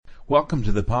Welcome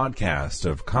to the podcast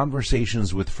of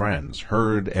Conversations with Friends,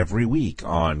 heard every week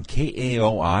on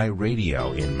KAOI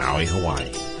Radio in Maui, Hawaii.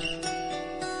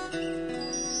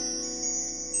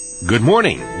 Good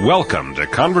morning. Welcome to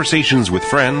Conversations with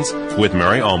Friends with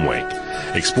Mary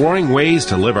Omwake, exploring ways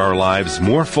to live our lives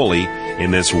more fully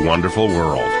in this wonderful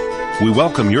world. We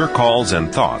welcome your calls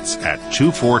and thoughts at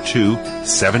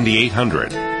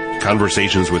 242-7800.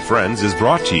 Conversations with Friends is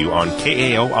brought to you on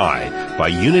KAOI by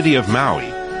Unity of Maui,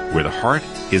 where the heart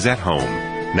is at home.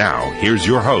 Now, here's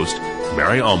your host,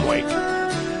 Mary Omwake.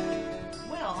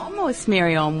 Well, almost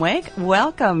Mary Omwake.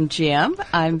 Welcome, Jim.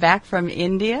 I'm back from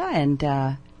India,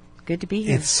 and good to be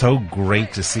here. It's so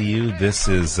great to see you. This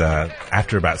is,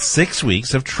 after about 6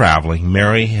 weeks of traveling,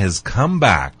 Mary has come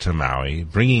back to Maui,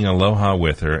 bringing aloha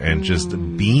with her and just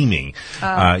beaming.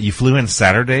 You flew in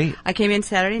Saturday? I came in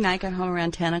Saturday night, got home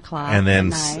around 10 o'clock and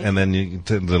then you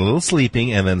did a little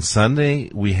sleeping, and then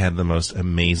Sunday we had the most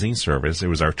amazing service. It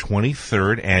was our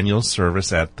 23rd annual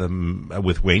service at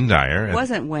with Wayne Dyer.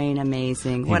 Wasn't Wayne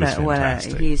amazing?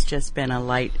 Fantastic. He's just been a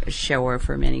light shower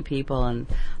for many people, and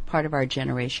part of our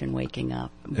generation waking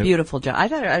up. Beautiful job. I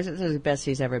thought it was the best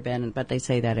he's ever been, but they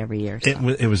say that every year. So.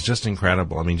 It was just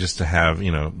incredible. I mean, just to have,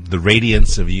 the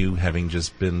radiance of you having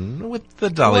just been with the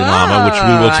Dalai Lama, which we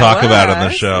will talk about on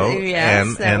the show,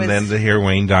 yes, and then to hear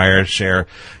Wayne Dyer share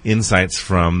insights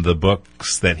from the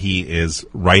books that he is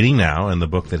writing now and the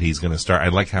book that he's going to start. I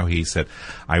like how he said,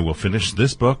 I will finish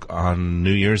this book on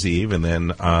New Year's Eve, and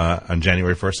then on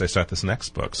January 1st I start this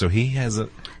next book. So he has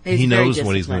he knows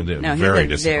what he's going to do. No, very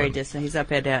disciplined. Very disciplined. He's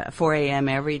up at 4 a.m.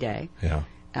 every day. Yeah.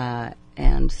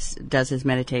 And does his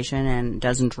meditation and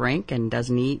doesn't drink and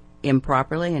doesn't eat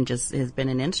improperly and just has been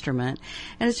an instrument.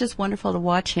 And it's just wonderful to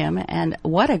watch him. And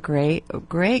what a great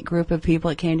group of people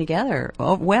that came together.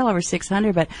 Well over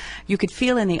 600, but you could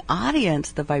feel in the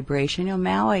audience the vibration.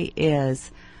 Maui is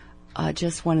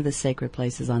just one of the sacred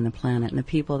places on the planet. And the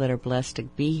people that are blessed to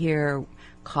be here,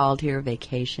 called here,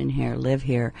 vacation here, live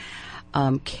here,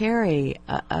 carry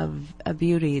a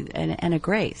beauty and a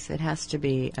grace. It has to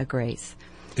be a grace.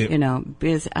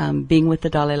 Being with the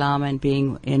Dalai Lama and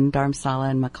being in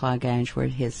Dharamsala and Makla Ganj, where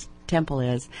his temple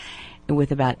is,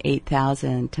 with about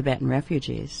 8,000 Tibetan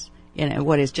refugees.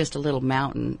 What is just a little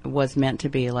mountain was meant to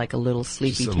be like a little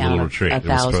sleepy town of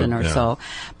 1,000 or so.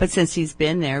 But since he's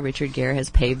been there, Richard Gere has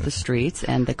paved the streets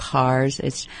and the cars.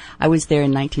 I was there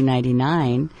in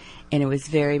 1999, and it was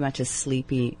very much a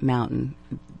sleepy mountain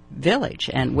village,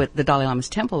 and with the Dalai Lama's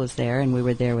temple was there, and we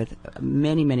were there with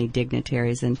many, many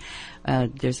dignitaries, and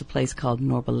there's a place called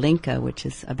Norbalinka, which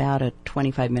is about a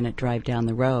 25-minute drive down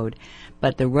the road,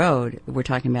 but the road we're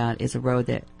talking about is a road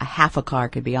that a half a car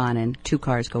could be on, and two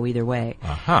cars go either way,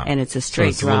 and it's a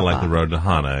straight drop-off. So it's a little like the road to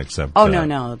Hana, except...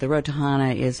 No, the road to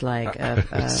Hana is like a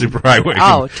superhighway.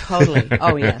 Oh, totally.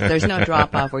 Oh, yeah. There's no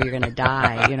drop-off where you're going to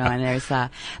die, and there's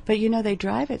but they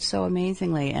drive it so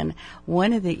amazingly, and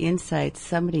one of the insights,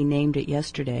 somebody named it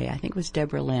yesterday, I think it was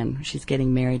Deborah Lynn. She's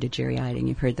getting married to Jerry Iding.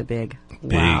 You've heard the big.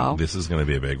 Wow. This is going to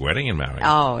be a big wedding in Maui.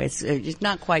 Oh, it's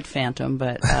not quite Phantom,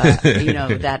 but,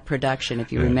 that production,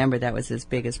 if you remember, that was as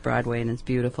big as Broadway, and it's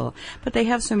beautiful. But they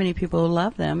have so many people who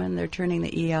love them, and they're turning the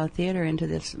Iao Theater into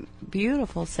this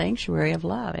beautiful sanctuary of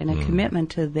love and a commitment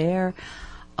to their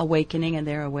awakening and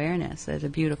their awareness. It's a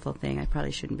beautiful thing. I probably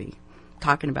shouldn't be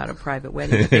talking about a private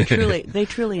wedding, but they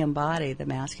truly embody the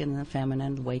masculine and the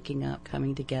feminine waking up,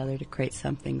 coming together to create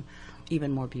something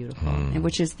even more beautiful, and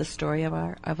which is the story of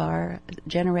our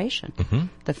generation.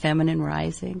 The feminine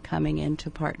rising, coming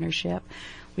into partnership,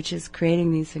 which is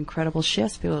creating these incredible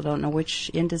shifts. People don't know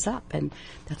which end is up, and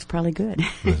that's probably good.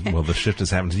 Well, the shift has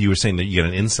happened. You were saying that you got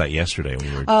an insight yesterday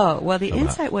when you were... the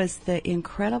insight was the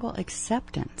incredible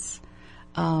acceptance.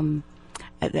 When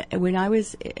I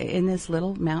was in this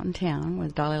little mountain town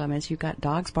with Dalai Lama, you've got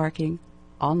dogs barking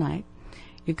all night.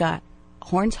 You've got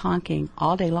horns honking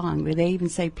all day long. They even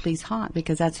say, please honk,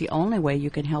 because that's the only way you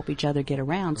can help each other get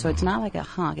around. So it's not like a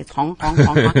honk. It's honk, honk,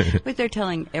 honk, honk. But they're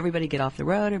telling everybody get off the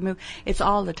road or move. It's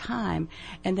all the time.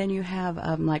 And then you have,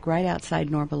 right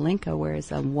outside Norbalinka, where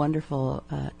is a wonderful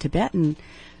Tibetan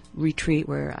retreat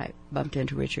where I bumped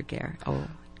into Richard Gere.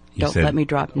 Don't let me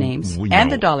drop names.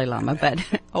 And the Dalai Lama, but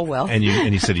oh well. And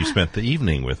you said you spent the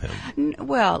evening with him.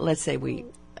 Well, let's say we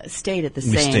stayed at the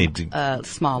same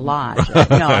small lodge.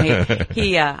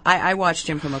 I watched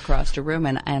him from across the room,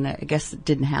 and I guess it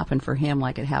didn't happen for him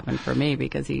like it happened for me,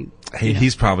 because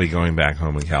he's probably going back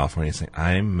home in California saying,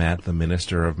 I met the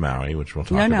minister of Maui, which we'll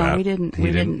talk about. No, we didn't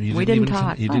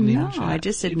talk. I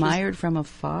just admired from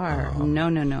afar. Oh.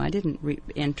 No, I didn't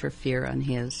interfere on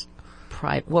his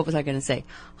private. What was I going to say?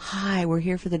 Hi, we're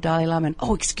here for the Dalai Lama. And,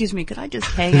 excuse me, could I just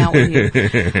hang out with you?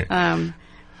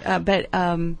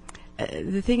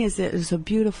 The thing is, there's a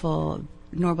beautiful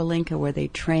Norbalinka where they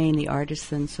train the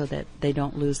artisans so that they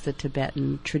don't lose the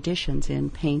Tibetan traditions in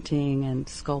painting and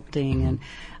sculpting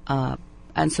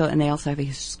and they also have a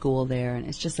school there, and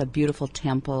it's just a beautiful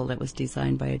temple that was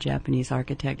designed by a Japanese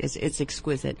architect. It's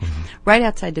exquisite. Right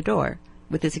outside the door,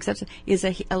 with this exception, is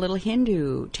a little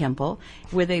Hindu temple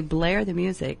where they blare the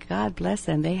music. God bless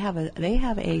them. They have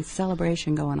a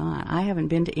celebration going on. I haven't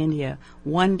been to India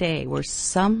one day where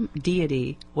some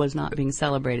deity was not being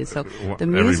celebrated. So the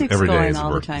music's every going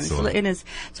all the time.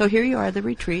 So here you are, the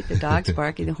retreat, the dogs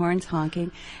barking, the horns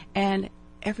honking, and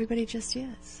everybody just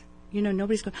is.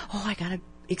 Nobody's going, oh, I got to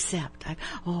accept. I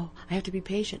have to be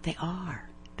patient. They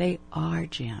are,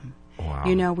 Jim.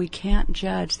 Wow. We can't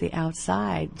judge the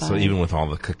outside. So even with all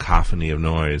the cacophony of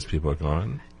noise, people are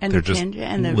going, and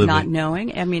they're not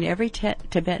knowing. I mean, every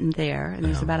Tibetan there, and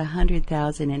there's about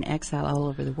 100,000 in exile all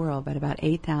over the world, but about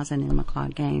 8,000 in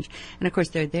Maklat Ganj. And of course,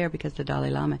 they're there because of the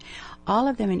Dalai Lama. All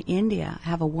of them in India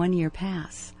have a 1-year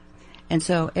pass. And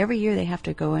so every year they have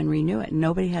to go and renew it.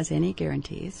 Nobody has any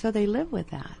guarantees. So they live with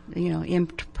that.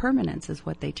 Impermanence is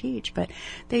what they teach. But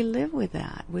they live with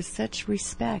that with such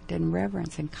respect and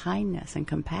reverence and kindness and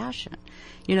compassion.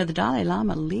 The Dalai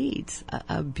Lama leads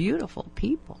a beautiful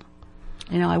people.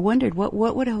 I wondered what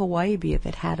would Hawaii be if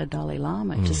it had a Dalai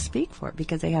Lama to speak for it,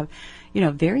 because they have,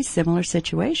 very similar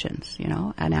situations.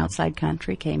 An outside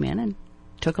country came in and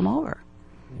took them over.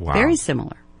 Wow. Very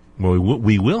similar. Well,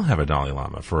 we will have a Dalai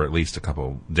Lama for at least a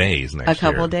couple days next year.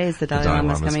 A couple days, the Dalai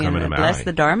Lama's coming in. Bless Maui.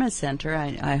 the Dharma Center.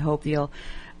 I hope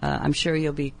I'm sure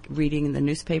you'll be reading the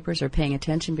newspapers or paying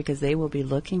attention, because they will be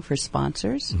looking for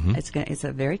sponsors. It's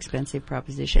a very expensive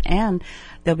proposition, and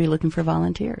they'll be looking for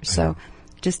volunteers. So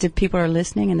just if people are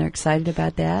listening and they're excited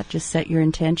about that, just set your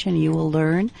intention. You will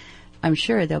learn. I'm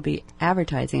sure they'll be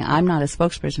advertising. I'm not a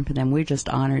spokesperson for them. We're just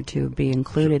honored to be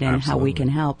included in how we can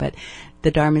help. But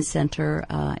the Dharma Center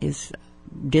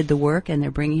did the work, and they're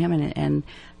bringing him, and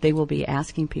they will be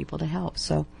asking people to help.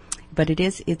 So, but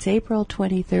it's April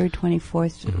 23rd,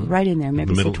 24th, right in there.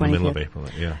 Maybe the it's the 25th. middle of April,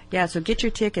 yeah. Yeah, so get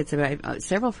your tickets.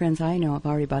 Several friends I know have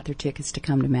already bought their tickets to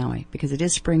come to Maui, because it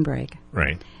is spring break.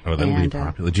 Right. Oh, that would be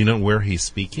popular. Do you know where he's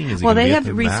speaking? Is he well, gonna they be have at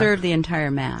the reserved back? the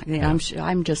entire MAC. Yeah.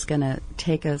 I'm just going to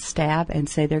take a stab and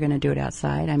say they're going to do it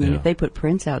outside. I mean, if they put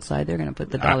Prince outside, they're going to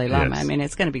put the Dalai Lama. Yes. I mean,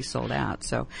 it's going to be sold out.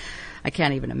 So I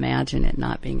can't even imagine it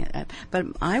not being. But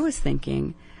I was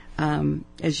thinking,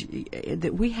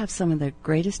 that we have some of the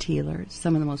greatest healers,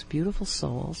 some of the most beautiful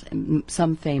souls, and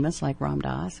some famous like Ram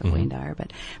Dass and Wayne Dyer,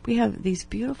 but we have these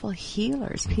beautiful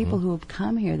healers, people who have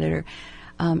come here that are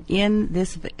in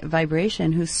this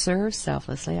vibration, who serve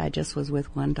selflessly. I just was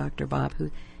with one, Dr. Bob, who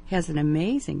has an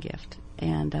amazing gift,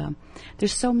 and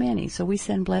there's so many. So we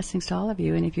send blessings to all of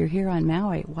you, and if you're here on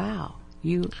Maui, wow.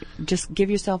 You just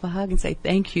give yourself a hug and say,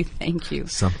 thank you, thank you.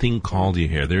 Something called you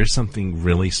here. There is something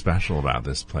really special about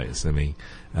this place. I mean,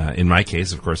 in my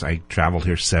case, of course, I traveled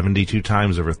here 72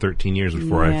 times over 13 years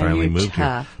before I finally moved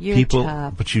here. You're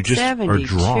tough. But you just are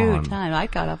drawn. 72 times. I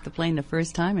got off the plane the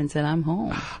first time and said, I'm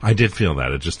home. I did feel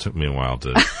that. It just took me a while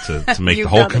to make the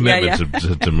whole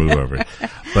commitment to move over.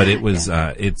 But it was,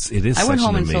 it is I such went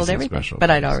home an and sold amazing, everything, special but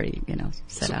place. I'd already,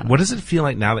 set out. What does it feel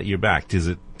like now that you're back? Does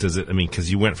it, I mean,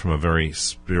 because you went from a very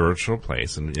spiritual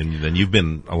place, and then you've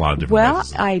been a lot of different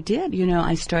places. Well, I did.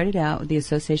 I started out with the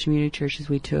Association of Unity Churches.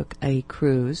 We took a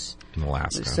cruise. In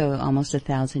Alaska. So almost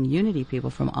 1,000 Unity people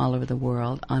from all over the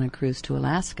world on a cruise to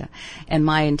Alaska. And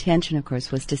my intention, of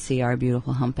course, was to see our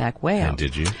beautiful humpback whale. And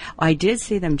did you? I did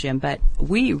see them, Jim, but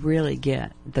we really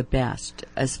get the best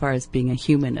as far as being a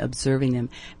human observing them,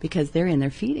 because they're in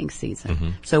their feeding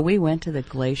season. So we went to the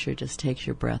glacier, just takes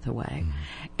your breath away.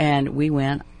 And we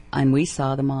went and we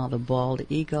saw them all, the bald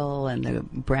eagle and the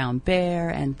brown bear,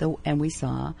 and we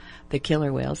saw the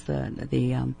killer whales,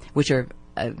 which are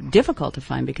difficult to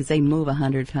find because they move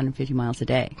 100, 150 miles a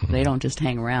day. They don't just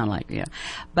hang around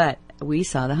But we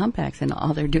saw the humpbacks, and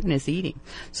all they're doing is eating.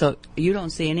 So you don't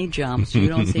see any jumps, you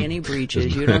don't see any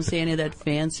breaches, you don't see any of that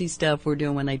fancy stuff we're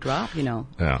doing when they drop,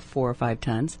 4 or 5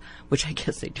 tons, which I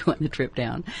guess they do on the trip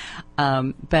down.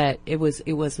 But it was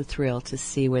a thrill to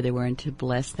see where they were and to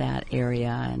bless that area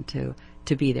and to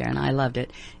be there, and I loved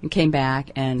it. And came back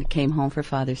and came home for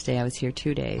Father's Day. I was here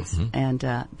 2 days, and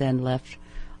then left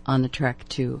on the trek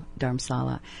to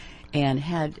Dharamsala, and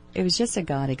it was just a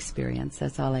God experience.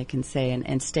 That's all I can say,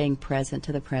 and staying present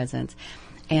to the presence.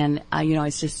 And I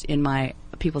was just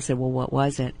people said, well, what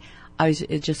was it? I was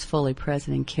just fully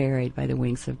present and carried by the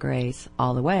wings of grace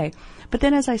all the way. But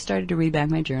then as I started to read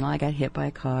back my journal, I got hit by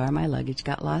a car, my luggage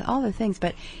got lost, all the things.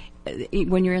 But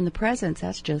when you're in the presence,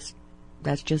 that's just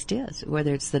that just is.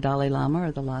 Whether it's the Dalai Lama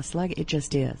or the Lost Lug, it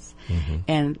just is.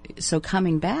 And so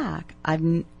coming back,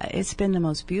 it's been the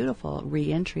most beautiful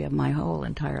re-entry of my whole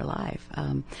entire life.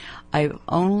 I've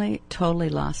only totally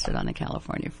lost it on the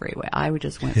California freeway. I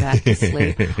just went back to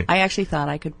sleep. I actually thought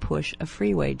I could push a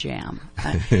freeway jam.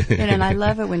 And I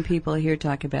love it when people here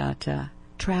talk about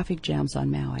traffic jams on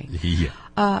Maui.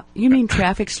 Yeah. You mean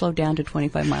traffic slowed down to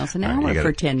 25 miles an hour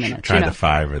for 10 minutes? Try the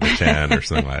 5 or the 10 or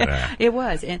something like that. It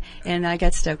was, and I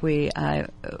got stuck. We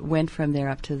went from there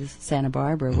up to the Santa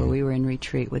Barbara, where we were in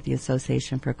retreat with the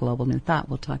Association for Global New Thought.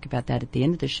 We'll talk about that at the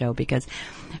end of the show, because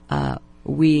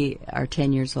we are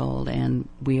 10 years old, and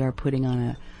we are putting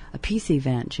on a peace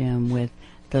event, Jim, with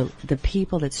the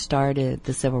people that started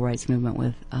the civil rights movement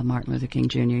with Martin Luther King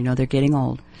Jr. You know, they're getting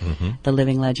old, the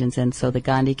living legends. And so the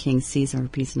Gandhi King Season for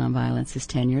Peace and Nonviolence is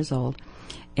 10 years old,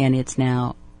 and it's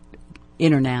now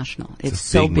international. It's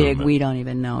so big movement. We don't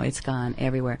even know. It's gone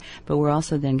everywhere. But we're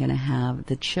also then going to have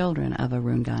the children of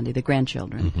Arun Gandhi, the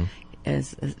grandchildren,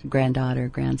 as granddaughter,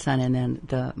 grandson, and then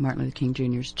the Martin Luther King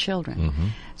Jr.'s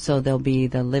children. So there'll be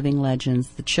the living legends,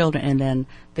 the children, and then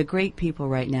the great people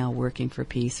right now working for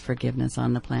peace, forgiveness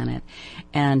on the planet.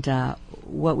 And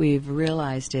what we've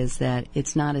realized is that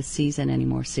it's not a season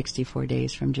anymore, 64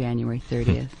 days from January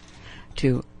 30th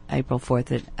to April 4th,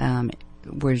 that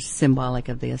were symbolic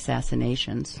of the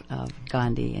assassinations of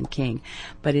Gandhi and King,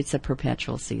 but it's a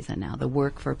perpetual season now. The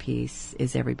work for peace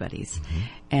is everybody's,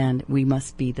 and we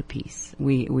must be the peace.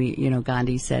 We, you know,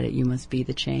 Gandhi said it, you must be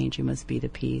the change, you must be the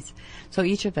peace. So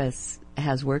each of us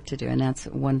has work to do, and that's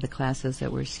one of the classes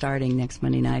that we're starting next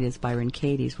Monday night is Byron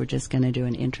Katie's. We're just going to do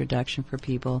an introduction for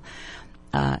people.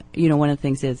 You know, one of the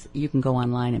things is you can go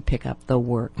online and pick up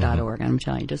thework.org. I'm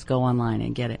telling you, just go online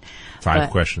and get it. 5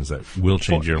 questions that will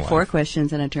change your life. 4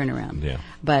 questions and a turnaround. Yeah.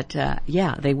 But,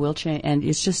 yeah, they will change, and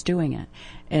it's just doing it.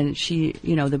 And she,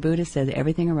 you know, the Buddha said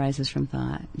everything arises from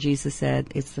thought. Jesus said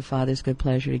it's the Father's good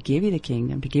pleasure to give you the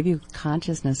kingdom, to give you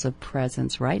consciousness of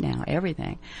presence right now,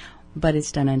 everything. But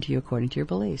it's done unto you according to your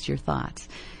beliefs, your thoughts.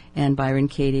 And Byron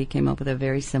Katie came up with a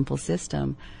very simple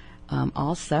system.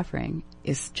 All suffering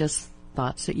is just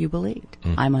thoughts that you believed.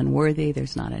 I'm unworthy,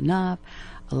 there's not enough,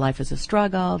 life is a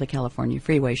struggle, the California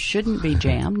freeway shouldn't be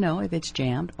jammed. No, if it's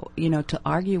jammed, you know, to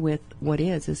argue with what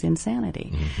is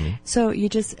insanity. So you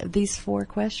just, these 4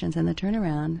 questions and the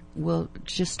turnaround will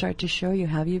just start to show you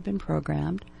how you've been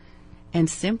programmed and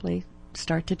simply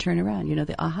start to turn around. You know,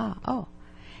 the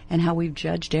and how we've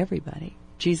judged everybody.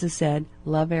 Jesus said,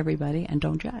 love everybody and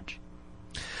don't judge.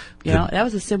 You know, that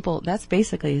was that's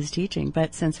basically his teaching.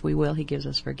 But since we will, he gives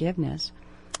us forgiveness.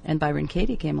 And Byron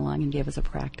Katie came along and gave us a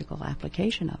practical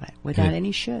application of it without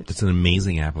any shoulds. It's an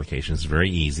amazing application. It's very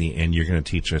easy. And you're going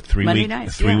to teach a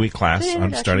 3-week class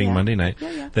on starting Monday night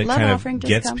that Love kind offering, of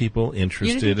gets come. people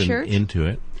interested and into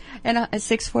it. And at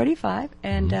 6:45,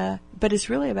 and but it's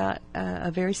really about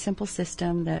a very simple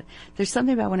system. That there's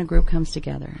something about when a group comes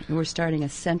together. And we're starting a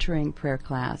centering prayer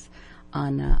class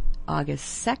on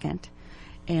August 2nd.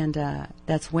 And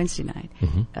that's Wednesday night,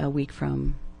 a week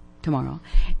from tomorrow.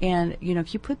 And, you know,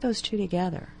 if you put those two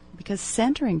together, because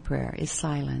centering prayer is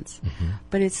silence,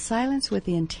 but it's silence with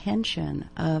the intention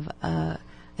of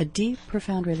a deep,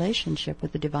 profound relationship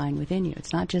with the divine within you.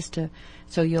 It's not just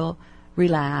so you'll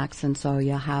relax and so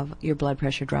you'll have your blood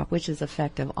pressure drop, which is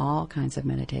effective all kinds of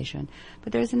meditation.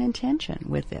 But there's an intention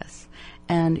with this.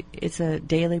 And it's a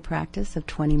daily practice of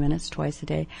 20 minutes twice a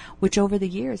day, which over the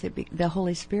years, the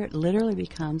Holy Spirit literally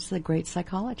becomes the great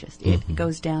psychologist. It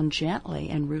goes down gently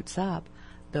and roots up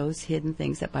those hidden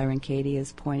things that Byron Katie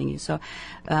is pointing you. So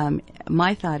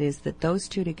my thought is that those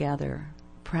two together,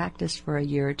 practiced for a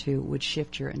year or 2, would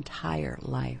shift your entire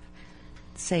life.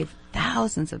 Save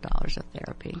thousands of dollars of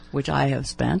therapy, which I have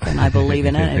spent, and I believe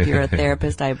in it. If you're a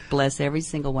therapist, I bless every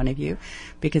single one of you,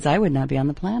 because I would not be on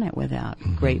the planet without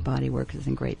great body workers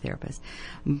and great therapists.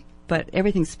 But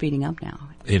everything's speeding up now.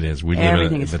 It is.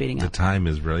 Everything is speeding up. The time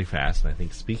is really fast. And I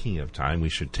think, speaking of time, we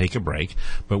should take a break.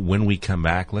 But when we come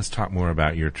back, let's talk more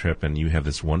about your trip. And you have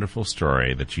this wonderful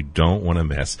story that you don't want to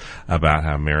miss about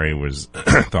how Mary was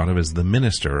thought of as the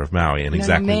minister of Maui. And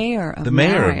the mayor of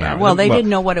Maui. Well, they didn't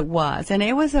know what it was. And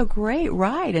it was a great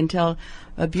ride until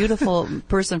a beautiful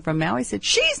person from Maui said,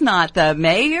 "She's not the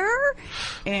mayor."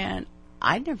 And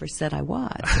I never said I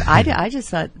was. I just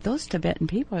thought those Tibetan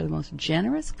people are the most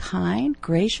generous, kind,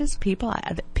 gracious people.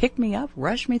 Pick me up,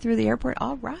 rush me through the airport.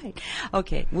 All right.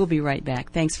 Okay, we'll be right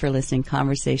back. Thanks for listening.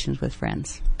 Conversations with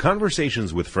Friends.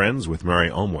 Conversations with Friends with Mary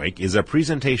Omwake is a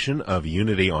presentation of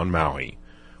Unity on Maui.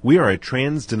 We are a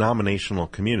trans-denominational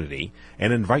community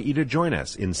and invite you to join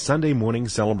us in Sunday morning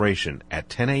celebration at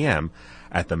 10 a.m.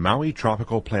 at the Maui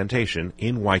Tropical Plantation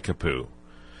in Waikapu.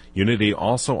 Unity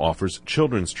also offers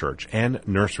children's church and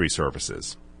nursery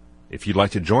services. If you'd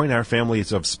like to join our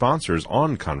families of sponsors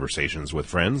on Conversations with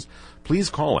Friends, please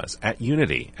call us at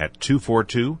Unity at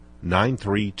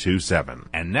 242-9327.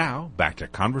 And now, back to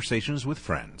Conversations with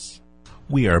Friends.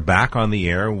 We are back on the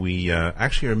air. We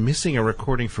actually are missing a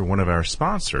recording for one of our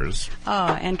sponsors.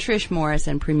 Oh, and Trish Morris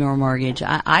and Premier Mortgage.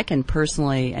 I can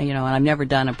personally, and I've never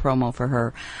done a promo for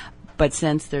her, but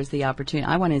since there's the opportunity,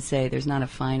 I want to say there's not a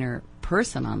finer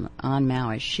person on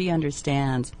Maui. She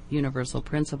understands universal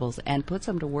principles and puts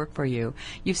them to work for you.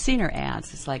 You've seen her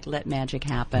ads. It's like Let Magic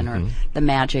Happen or The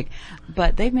Magic.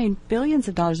 But they've made billions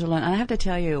of dollars alone. And I have to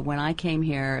tell you, when I came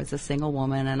here as a single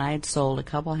woman and I had sold a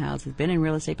couple houses, been in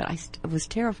real estate, but I was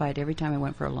terrified every time I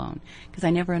went for a loan because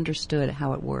I never understood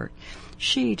how it worked.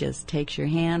 She just takes your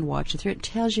hand, walks you through it,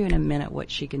 tells you in a minute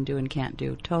what she can do and can't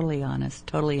do. Totally honest,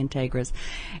 totally integrous,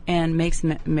 and makes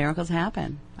miracles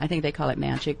happen. I think they call it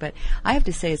magic, but I have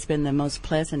to say it's been the most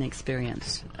pleasant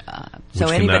experience. So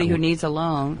anybody who needs a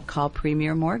loan, call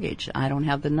Premier Mortgage. I don't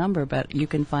have the number, but you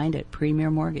can find it, Premier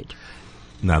Mortgage.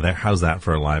 Now, how's that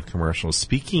for a live commercial?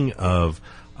 Speaking of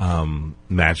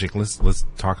magic, let's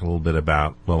talk a little bit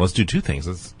about, let's do two things.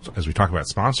 As we talk about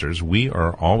sponsors, we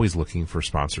are always looking for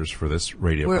sponsors for this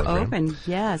radio program. We're open,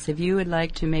 yes. If you would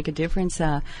like to make a difference,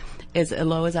 as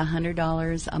low as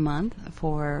 $100 a month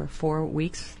for 4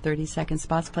 weeks, 30-second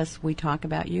spots, plus we talk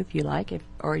about you if you like,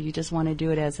 or you just want to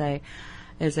do it as a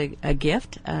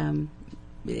gift.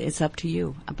 It's up to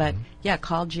you. But,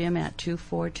 call Jim at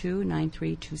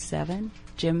 242-9327.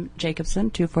 Jim Jacobson,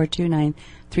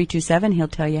 242-9327. He'll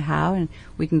tell you how, and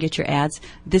we can get your ads.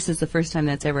 This is the first time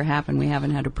that's ever happened. We haven't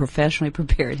had a professionally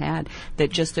prepared ad that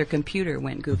just their computer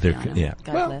went goofy on them. Yeah.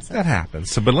 God bless them. That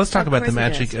happens. But let's talk about the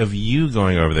magic of you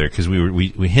going over there, because we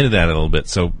hinted at it a little bit.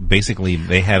 So basically,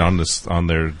 they had on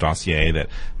their dossier that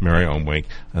Mary Omwake,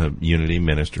 Unity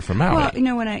Minister from Maui.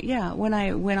 Well, when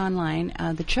I went online,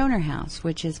 the Choner House,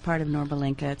 which is part of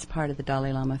Norbalinka, it's part of the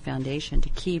Dalai Lama Foundation to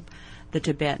keep the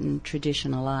Tibetan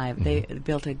tradition alive. They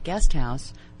built a guest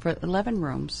house for 11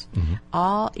 rooms,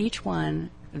 each one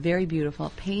very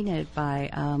beautiful, painted by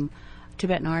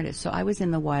Tibetan artists. So I was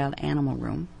in the wild animal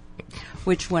room,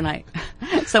 which when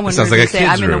someone heard me say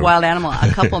I'm in the wild animal,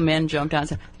 a couple men jumped out and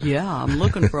said, "Yeah, I'm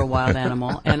looking for a wild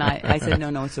animal." And I said,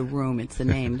 "No, it's a room. It's the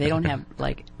name. They don't have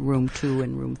like room 2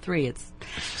 and room 3.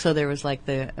 So there was like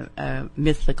the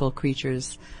mythical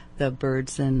creatures." The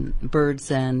birds and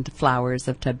flowers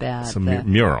of Tibet. Some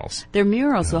murals. They're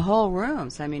murals, the whole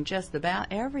rooms. I mean, just about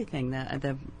everything.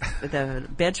 The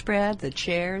bedspread, the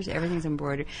chairs, everything's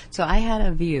embroidered. So I had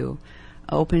a view,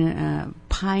 open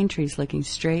pine trees looking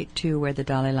straight to where the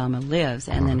Dalai Lama lives,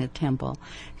 and then a temple,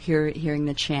 hearing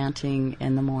the chanting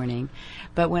in the morning.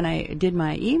 But when I did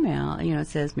my email, it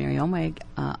says Mary Omwake,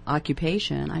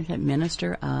 occupation. I said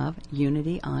Minister of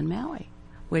Unity on Maui,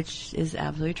 which is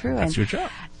absolutely true. That's your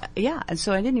job. Yeah, and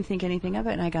so I didn't even think anything of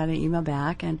it, and I got an email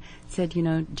back and said,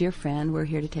 dear friend, we're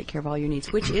here to take care of all your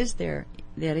needs, which is that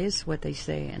is what they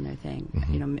say in their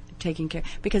thing, taking care,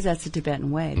 because that's the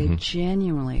Tibetan way. They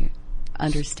genuinely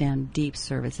understand deep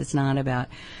service. It's not about,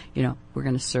 we're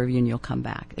going to serve you and you'll come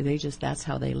back. That's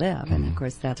how they live. And of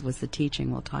course, that was the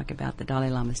teaching. We'll talk about the Dalai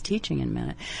Lama's teaching in a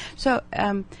minute. So,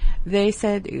 they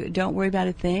said, don't worry about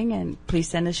a thing, and please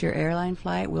send us your airline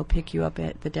flight. We'll pick you up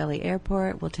at the Delhi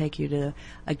airport. We'll take you to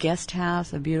a guest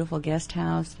house, a beautiful guest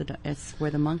house. It's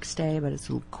where the monks stay, but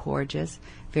it's gorgeous.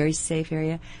 Very safe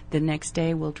area. The next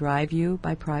day, we'll drive you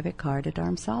by private car to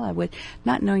Dharamsala. With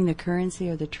not knowing the currency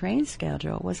or the train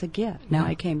schedule was a gift. Now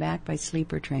I came back by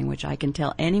sleeper train, which I can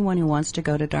tell anyone who wants to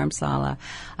go to Dharamsala,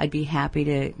 I'd be happy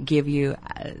to give you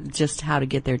just how to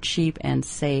get there cheap and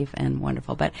safe and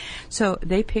wonderful. But so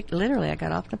they picked, literally, I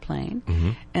got off the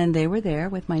plane, and they were there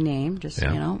with my name,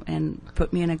 and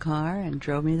put me in a car and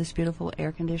drove me to this beautiful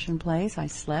air-conditioned place. I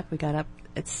slept. We got up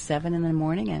at 7 in the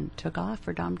morning and took off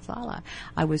for Dharamsala.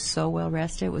 I was so well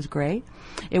rested. It was great.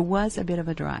 It was a bit of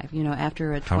a drive,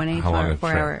 after a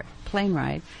 24-hour plane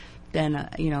ride, then a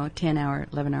 10-hour,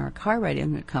 11-hour car ride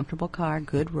in a comfortable car,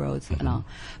 good roads and all.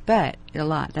 But a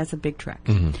lot. That's a big trek.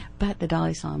 But the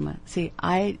Dalai Lama,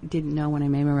 I didn't know when I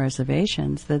made my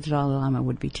reservations that the Dalai Lama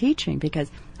would be teaching,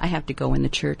 because I have to go when the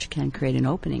church can create an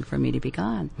opening for me to be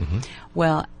gone.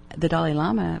 Well, the Dalai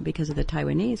Lama, because of the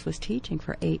Taiwanese, was teaching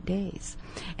for 8 days.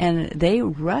 And they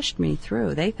rushed me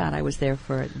through. They thought I was there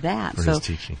for that. For his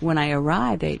teaching. When I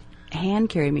arrived, they hand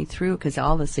carried me through because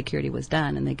all the security was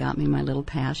done, and they got me my little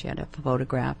pass. You had a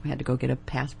photograph. We had to go get a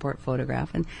passport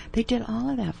photograph, and they did all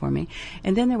of that for me.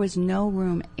 And then there was no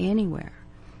room anywhere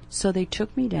So they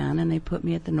took me down and they put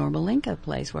me at the Normalinka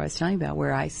place where I was telling you about,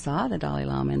 where I saw the Dalai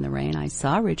Lama in the rain. I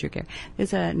saw Richard Gere.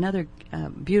 There's another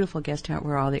beautiful guest house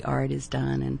where all the art is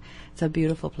done, and it's a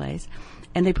beautiful place.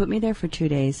 And they put me there for 2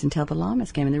 days until the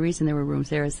lamas came. And the reason there were rooms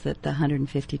there is that the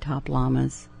 150 top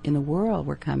lamas in the world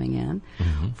were coming in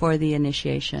for the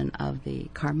initiation of the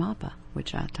Karmapa,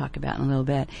 which I'll talk about in a little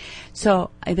bit. So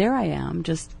there I am,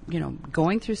 just,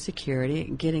 going through security,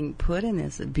 getting put in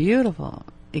this beautiful,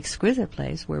 exquisite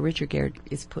place where Richard Gere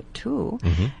is put too,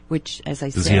 which, as I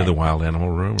said... Does he have the wild animal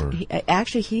room? Or?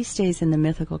 He stays in the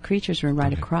mythical creatures room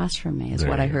right across from me, is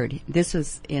what I heard. This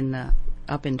was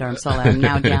up in Dharamsala. I'm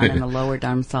now down in the lower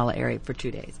Dharamsala area for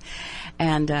 2 days.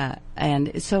 And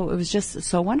so it was just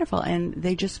so wonderful. And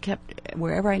they just kept,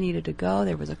 wherever I needed to go,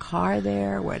 there was a car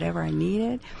there, whatever I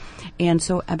needed. And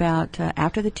so about,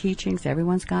 after the teachings,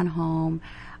 everyone's gone home,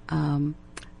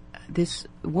 this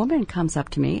woman comes up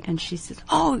to me and she says,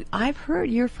 "Oh, I've heard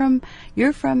you're from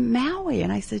Maui."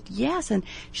 And I said, "Yes." And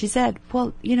she said,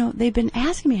 "Well, they've been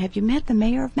asking me, have you met the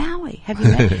mayor of Maui? Have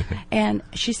you met?" And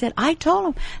she said, "I told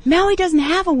them Maui doesn't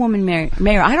have a woman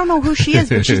mayor. I don't know who she is,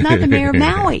 but she's not the mayor of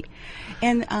Maui."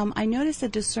 And I noticed a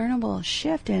discernible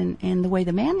shift in the way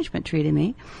the management treated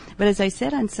me. But as I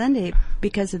said on Sunday,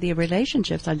 because of the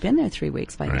relationships, I'd been there 3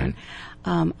 weeks by then,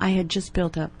 I had just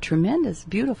built up tremendous,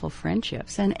 beautiful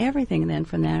friendships. And everything then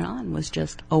from then on was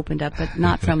just opened up, but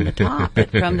not from the top, but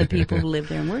from the people who live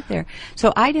there and work there.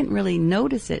 So I didn't really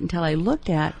notice it until I looked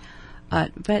at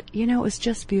but, it was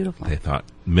just beautiful. They thought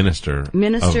minister of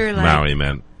Maui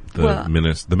meant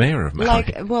the mayor of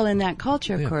Maui. In that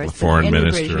culture, of course. The foreign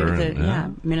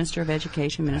minister. Minister of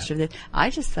education, minister of this. I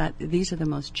just thought these are the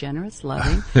most generous,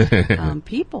 loving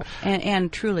people. And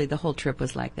truly, the whole trip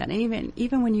was like that. And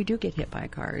even when you do get hit by a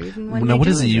car, even when what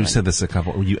is it? You said this a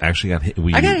couple. You actually got hit.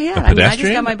 I got hit. I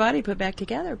just got my body put back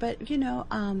together. But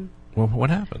well, what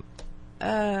happened?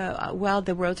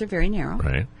 The roads are very narrow.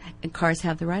 Right. And cars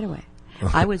have the right of way.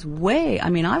 I was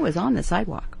on the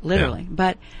sidewalk, literally.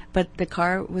 Yeah. But the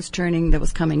car that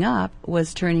was coming up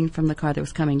was turning from the car that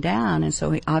was coming down. And so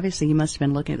he must have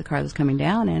been looking at the car that was coming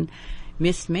down and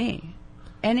missed me.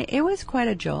 And it was quite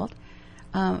a jolt.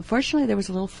 Fortunately, there was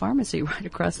a little pharmacy right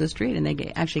across the street, and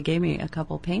they actually gave me a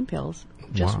couple pain pills,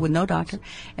 just with no doctor.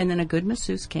 And then a good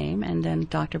masseuse came, and then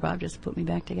Dr. Bob just put me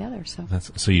back together.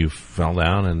 So you fell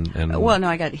down and well, no,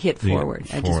 I got hit forward.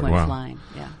 I just went flying.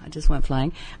 Yeah, I just went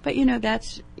flying. But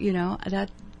that.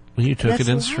 Well, you took it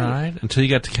in stride until you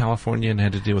got to California and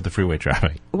had to deal with the freeway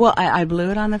traffic. Well, I blew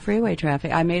it on the freeway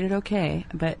traffic. I made it okay,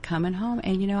 but coming home,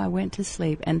 and I went to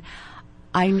sleep, and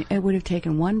it would have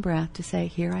taken one breath to say,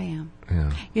 "Here I am."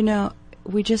 Yeah.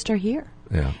 We just are here.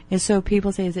 Yeah. And so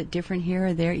people say, is it different here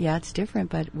or there? Yeah, it's different,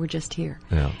 but we're just here.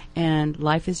 Yeah. And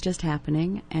life is just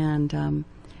happening, and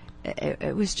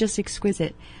it was just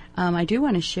exquisite. I do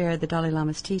want to share the Dalai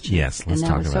Lama's teaching. Yes, let's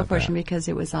talk about that. And that was so fortunate because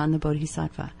it was on the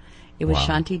Bodhisattva. It was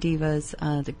Shantideva's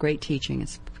the great teaching.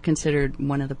 It's considered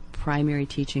one of the primary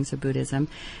teachings of Buddhism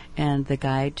and the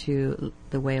guide to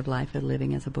the way of life of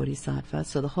living as a bodhisattva.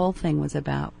 So the whole thing was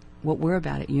about what we're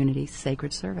about at Unity,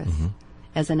 sacred service,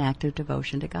 as an act of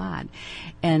devotion to God.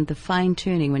 And the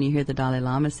fine-tuning, when you hear the Dalai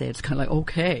Lama say it, it's kind of like,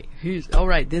 okay, all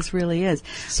right, this really is.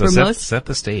 So set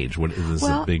the stage. What is this,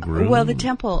 a big room? Well, the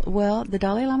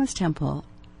Dalai Lama's temple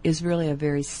is really a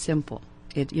very simple.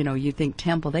 You think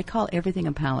temple, they call everything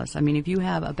a palace. I mean, if you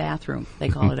have a bathroom, they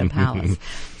call it a palace.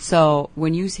 So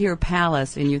when you hear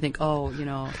palace and you think,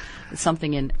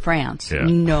 something in France. Yeah.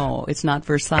 No, it's not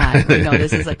Versailles.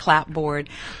 This is a clapboard.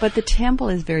 But the temple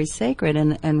is very sacred,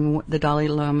 and the Dalai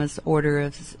Lama's order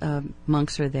of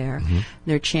monks are there. Mm-hmm.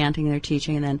 They're chanting, they're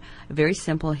teaching, and then a very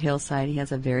simple hillside. He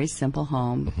has a very simple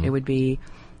home. Mm-hmm. It would be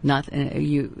not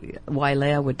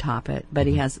Wailea would top it, but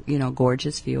he has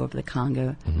gorgeous view of the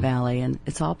Congo Valley, and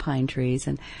it's all pine trees,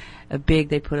 and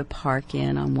they put a park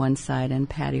in on one side and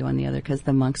patio on the other because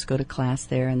the monks go to class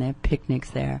there and they have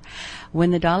picnics there.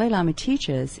 When the Dalai Lama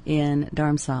teaches in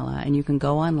Dharamsala, and you can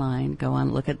go online,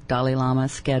 look at Dalai Lama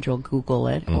schedule, Google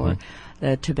it, or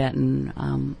the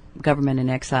Tibetan government in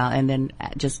exile, and then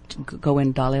just go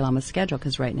in Dalai Lama's schedule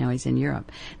because right now he's in Europe.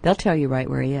 They'll tell you right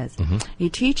where he is. Mm-hmm. He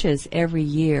teaches every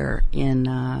year in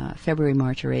February,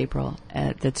 March, or April.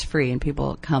 That's free, and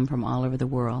people come from all over the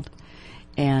world.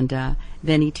 And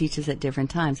then he teaches at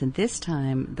different times. And this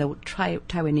time, the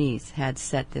Taiwanese had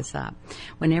set this up.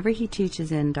 Whenever he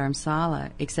teaches in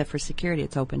Dharamsala, except for security,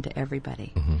 it's open to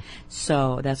everybody.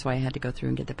 So that's why I had to go through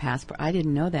and get the passport. I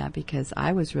didn't know that because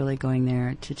I was really going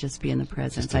there to just be in the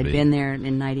presence. I'd been there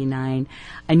in 99.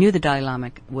 I knew the Dalai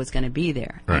Lama was going to be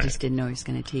there. Right. I just didn't know he was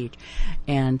going to teach.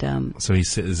 And so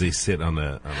does he sit on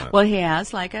a well, he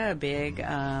has like a big,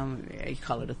 you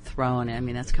call it a throne. I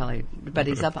mean, that's called, but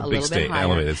he's up a little bit higher.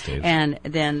 Elevated stage. And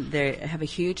then they have a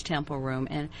huge temple room.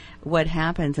 And what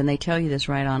happens, and they tell you this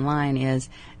right online, is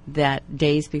that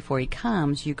days before he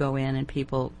comes, you go in and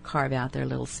people carve out their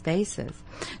little spaces.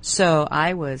 So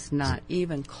I was not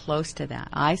even close to that.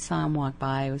 I saw him walk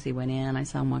by as he went in. I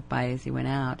saw him walk by as he went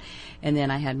out. And then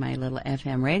I had my little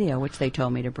FM radio, which they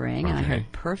told me to bring, and I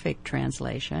heard perfect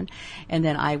translation. And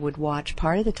then I would watch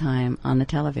part of the time on the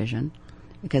television,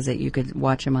 because you could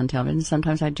watch him on television.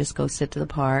 Sometimes I'd just go sit to the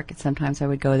park. Sometimes I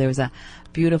would go. There was a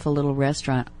beautiful little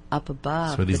restaurant up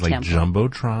above. So these the like temple.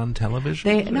 Jumbotron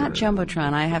television? Not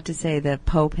Jumbotron. I have to say the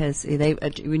Pope has.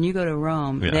 When you go to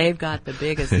Rome, Yeah. they've got the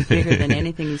biggest, bigger than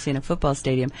anything you see in a football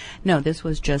stadium. No, this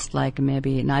was just like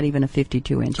maybe not even a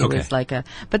 52-inch. It Okay. was like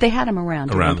but they had him around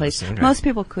different places. Okay. Most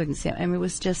people couldn't see him. I mean, it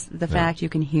was just the fact you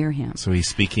can hear him. So he's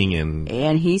speaking in...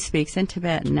 And he speaks in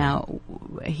Tibetan. Now,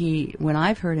 when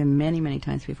I've heard him many, many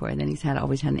times before, and then he's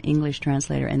always had an English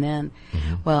translator, and then,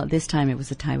 well, this time it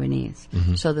was a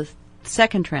Taiwanese. So the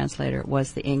second translator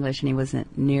was the English, and he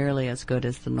wasn't nearly as good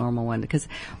as the normal one, because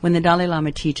when the Dalai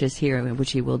Lama teaches here,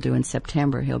 which he will do in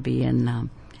September, he'll be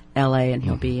in L.A. and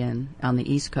he'll be on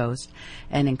the East Coast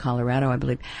and in Colorado, I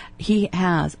believe. He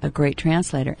has a great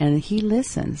translator, and he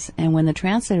listens. And when the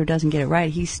translator doesn't get it right,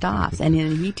 he stops, and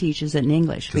then he teaches it in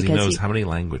English Because he knows how many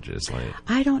languages. Like,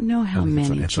 I don't know how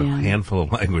many, it's a Jim. handful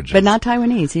of languages. But not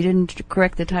Taiwanese. He didn't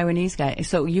correct the Taiwanese guy.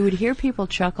 So you would hear people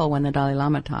chuckle when the Dalai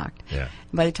Lama talked. Yeah.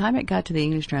 By the time it got to the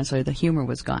English translator, the humor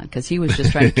was gone because he was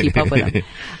just trying to keep up with him.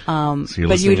 So you're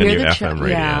but listening you'd on hear your the FM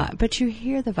radio. yeah, but you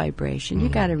hear the vibration. You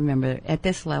got to remember at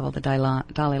this level the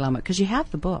Dalai Lama, because you have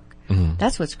the book.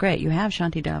 That's what's great. You have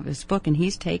Shantidava's book, and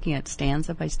he's taking it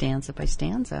stanza by stanza by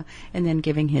stanza, and then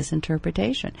giving his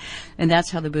interpretation. And that's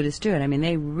how the Buddhists do it. I mean,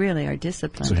 they really are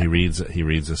disciplined. So he reads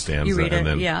a stanza, You read and it,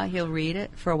 then yeah. He'll read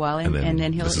it for a while, and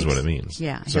then he'll. This is what it means.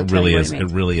 Yeah. So he'll tell you what it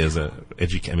means. really is a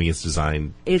I mean, it's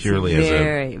designed It's purely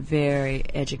very, very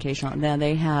educational. Now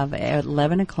they have at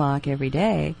 11 o'clock every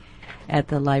day at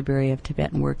the Library of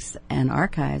Tibetan Works and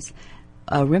Archives,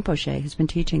 Rinpoche has been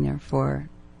teaching there for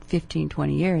 15,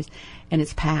 20 years, and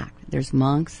it's packed. There's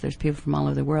monks, there's people from all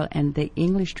over the world, and the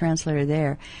English translator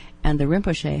there and the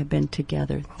Rinpoche have been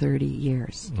together 30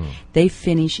 years. They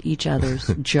finish each other's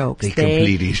jokes. They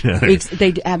complete each other.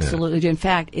 They absolutely do. In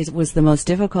fact, it was the most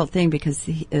difficult thing because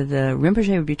the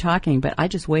Rinpoche would be talking, but I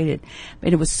just waited.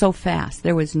 And it was so fast.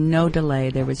 There was no delay.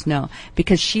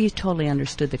 Because she totally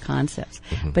understood the concepts.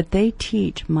 But they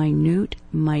teach minute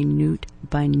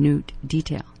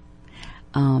detail.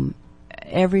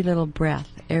 Every little breath,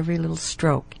 every little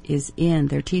stroke is in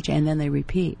their teaching, and then they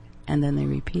repeat. And then they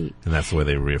repeat. And that's the way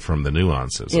they reaffirm the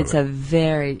nuances. It's a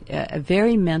very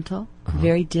mental,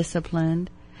 very disciplined.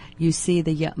 You see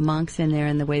the monks in there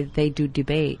and the way that they do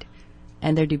debate.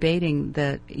 And they're debating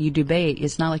you debate.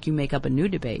 It's not like you make up a new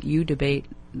debate. You debate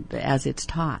as it's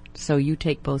taught. So you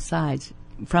take both sides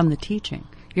from the teaching.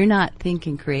 You're not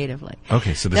thinking creatively.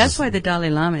 Okay, so that's why the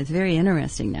Dalai Lama is very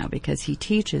interesting now, because he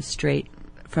teaches straight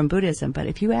from Buddhism. But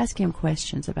if you ask him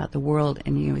questions about the world,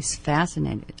 and he's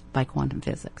fascinated by quantum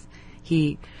physics,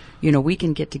 we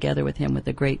can get together with him with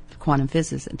the great quantum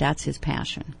physicists. That's his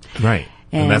passion. Right.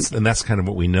 And that's kind of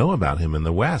what we know about him in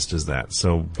the West, is that.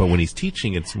 So, but when he's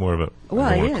teaching, it's more of a,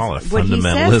 I don't want to call it a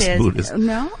fundamentalist Buddhist.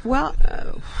 No, well,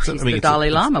 he's the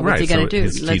Dalai Lama. What's he going to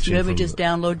do? Let me just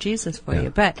download Jesus for you.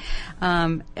 But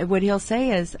what he'll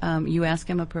say is, you ask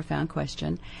him a profound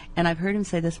question, and I've heard him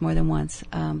say this more than once.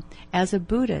 As a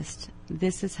Buddhist,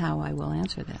 this is how I will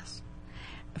answer this.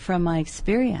 From my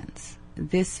experience,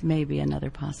 this may be another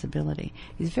possibility.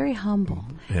 He's very humble.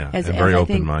 Yeah, and very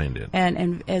open-minded.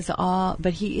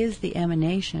 But he is the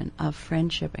emanation of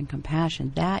friendship and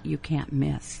compassion. That you can't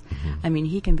miss. I mean,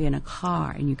 he can be in a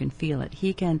car and you can feel it.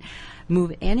 He can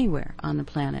move anywhere on the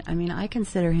planet. I mean, I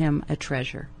consider him a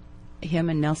treasure. Him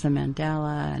and Nelson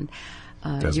Mandela and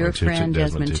your friend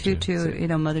Desmond Tutu,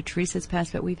 Mother Teresa's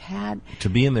passed, but we've had to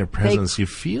be in their presence. You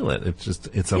feel it.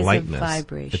 It's a lightness. A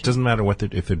vibration. It doesn't matter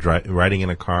if they're riding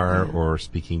in a car or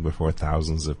speaking before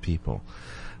thousands of people.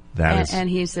 And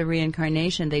he's the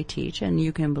reincarnation, they teach, and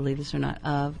you can believe this or not,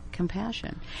 of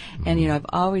compassion. And, I've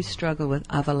always struggled with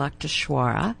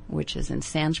Avalokiteshvara, which is in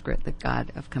Sanskrit, the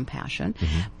god of compassion.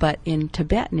 But in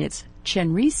Tibetan, it's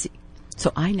Chenrisi.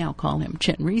 So I now call him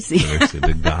Chenrisi.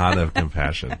 The god of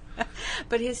compassion.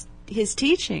 But his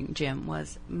teaching, Jim,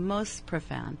 was most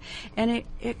profound. And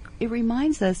it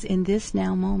reminds us in this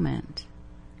now moment,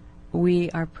 we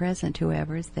are present,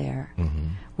 whoever is there,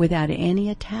 without any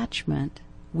attachment,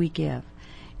 we give.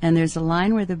 And there's a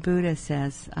line where the Buddha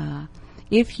says,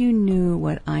 if you knew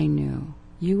what I knew,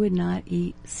 you would not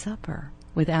eat supper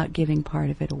without giving part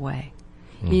of it away.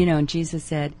 And Jesus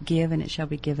said, give and it shall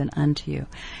be given unto you.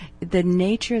 The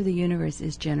nature of the universe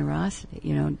is generosity.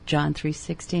 John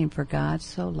 3:16, for God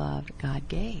so loved, God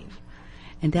gave.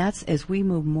 And that's, as we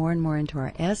move more and more into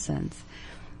our essence,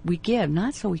 we give,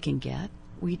 not so we can get.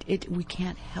 We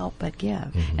can't help but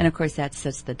give. And of course that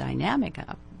sets the dynamic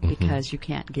up, because you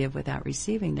can't give without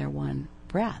receiving. They're one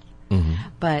breath.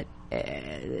 But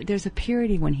there's a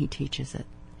purity when he teaches it.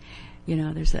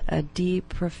 There's a deep,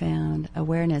 profound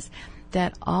awareness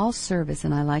that all service,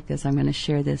 and I like this, I'm going to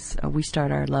share this, we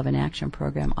start our Love in Action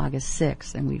program August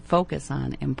 6th, and we focus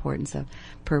on importance of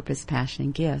purpose, passion,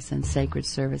 and gifts, and sacred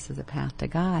service as a path to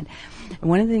God. And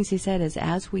one of the things he said is,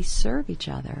 as we serve each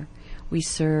other, we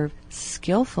serve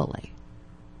skillfully.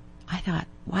 I thought,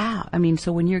 wow.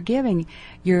 So when you're giving,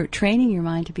 you're training your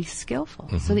mind to be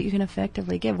skillful so that you can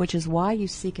effectively give, which is why you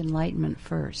seek enlightenment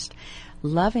first,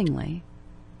 lovingly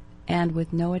and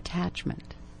with no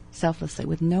attachment, selflessly,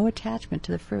 with no attachment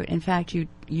to the fruit. In fact,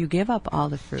 you give up all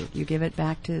the fruit. You give it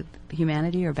back to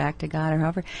humanity or back to God or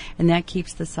however, and that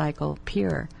keeps the cycle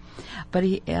pure. But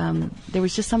there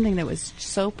was just something that was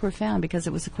so profound, because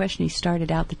it was a question he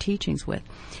started out the teachings with.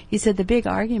 He said, the big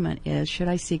argument is, should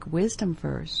I seek wisdom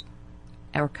first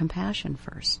or compassion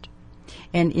first?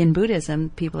 And in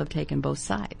Buddhism, people have taken both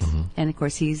sides. And of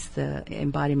course, he's the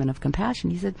embodiment of compassion.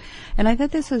 He said, and I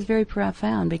thought this was very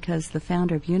profound, because the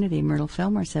founder of Unity, Myrtle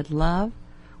Fillmore, said, love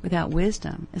without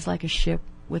wisdom is like a ship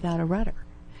without a rudder.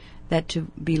 That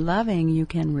to be loving, you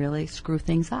can really screw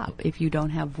things up if you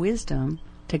don't have wisdom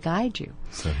to guide you.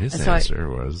 So his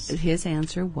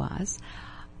answer was,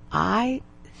 I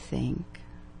think,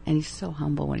 and he's so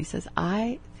humble when he says,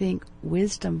 I think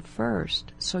wisdom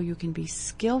first so you can be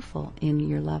skillful in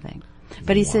your loving.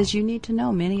 But he says you need to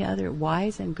know many other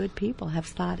wise and good people have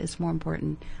thought it's more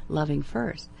important loving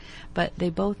first. But they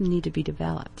both need to be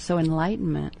developed. So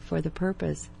enlightenment for the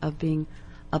purpose of being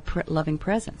a loving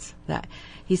presence. That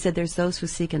he said there's those who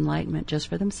seek enlightenment just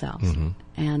for themselves,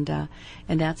 and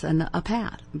that's a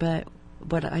path. But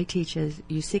what I teach is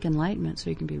you seek enlightenment so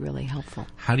you can be really helpful.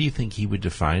 How do you think he would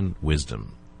define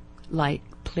wisdom? Light,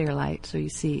 clear light. So you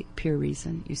see pure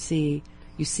reason. You see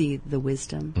the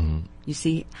wisdom. You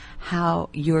see how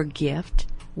your gift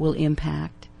will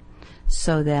impact,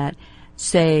 so that,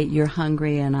 say you're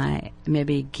hungry and I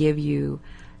maybe give you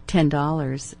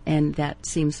 $10, and that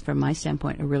seems, from my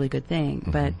standpoint, a really good thing.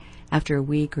 But after a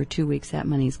week or 2 weeks, that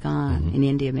money's gone. In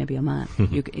India, maybe a month.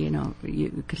 You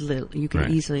could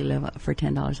easily live for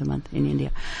 $10 a month in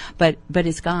India, but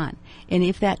it's gone. And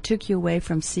if that took you away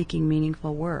from seeking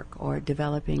meaningful work or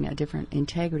developing a different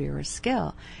integrity or a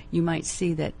skill, you might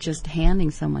see that just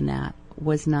handing someone that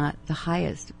was not the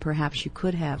highest. Perhaps you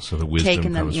could have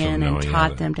taken them in and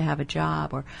taught them to have a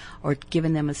job, or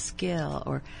given them a skill,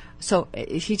 or so.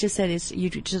 He just said,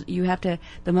 you have to.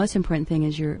 The most important thing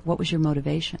is what was your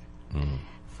motivation?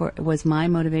 Was my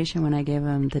motivation when I gave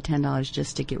him the $10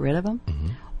 just to get rid of him,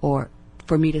 or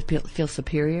for me to feel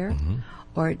superior,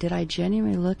 or did I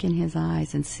genuinely look in his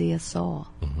eyes and see a soul,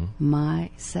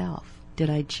 myself?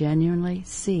 Did I genuinely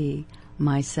see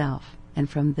myself, and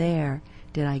from there,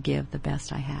 did I give the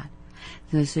best I had?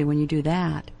 So see, when you do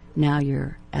that, now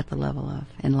you're at the level of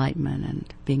enlightenment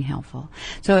and being helpful.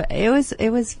 So it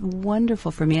was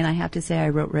wonderful for me, and I have to say I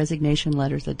wrote resignation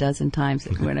letters a dozen times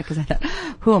because I thought,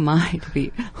 who am I to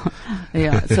be?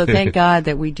 So thank God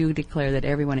that we do declare that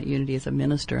everyone at Unity is a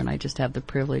minister, and I just have the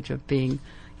privilege of being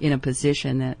in a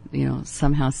position that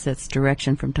somehow sets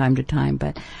direction from time to time.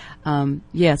 But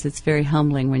yes, it's very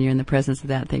humbling when you're in the presence of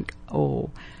that. Think, oh,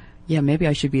 yeah, maybe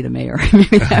I should be the mayor.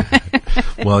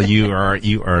 Well, you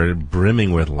are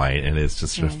brimming with light, and it's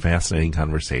just a fascinating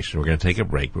conversation. We're going to take a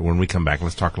break, but when we come back,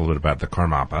 let's talk a little bit about the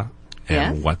Karmapa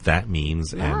and what that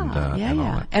means, and all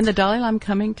that. And the Dalai Lama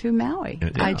coming to Maui.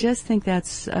 I just think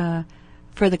that's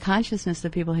for the consciousness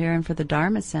of people here, and for the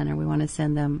Dharma Center, we want to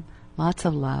send them lots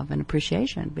of love and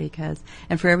appreciation,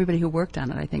 and for everybody who worked on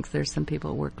it. I think there's some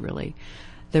people who worked really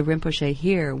the Rinpoche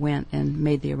here went and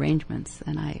made the arrangements,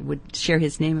 and I would share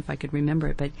his name if I could remember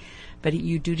it. But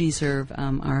you do deserve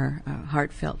our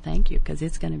heartfelt thank you, because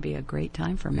it's going to be a great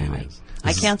time for Maui.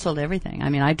 I canceled everything. I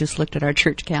mean, I just looked at our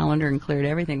church calendar and cleared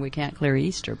everything. We can't clear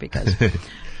Easter because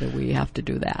we have to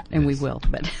do that, and we will.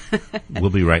 But we'll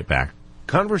be right back.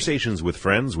 Conversations with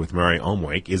Friends with Mary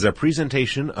Omwake is a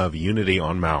presentation of Unity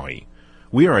on Maui.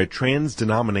 We are a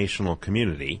trans-denominational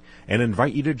community and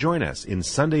invite you to join us in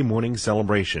Sunday morning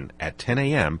celebration at 10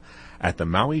 a.m. at the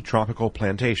Maui Tropical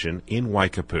Plantation in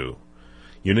Waikapu.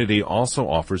 Unity also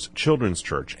offers children's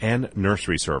church and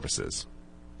nursery services.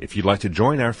 If you'd like to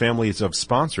join our families of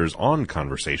sponsors on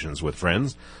Conversations with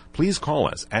Friends, please call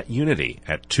us at Unity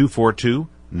at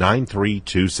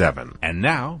 242-9327. And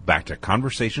now, back to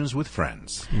Conversations with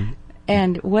Friends.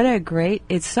 And what a great,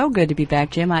 it's so good to be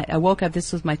back, Jim. I woke up,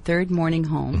 this was my third morning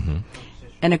home.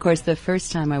 And, of course, the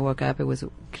first time I woke up, it was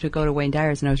to go to Wayne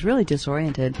Dyer's, and I was really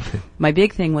disoriented. My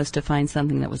big thing was to find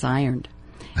something that was ironed.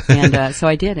 And so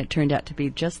I did. It turned out to be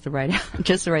just the right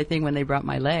thing. When they brought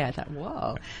my lei, I thought,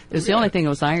 whoa, it was the only thing that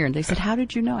was ironed. They said, how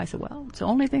did you know? I said, well, it's the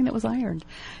only thing that was ironed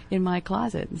in my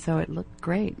closet. And so it looked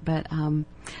great. But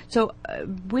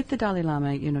with the Dalai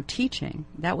Lama, teaching,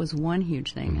 that was one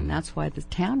huge thing. And that's why the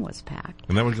town was packed.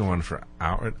 And that would go on for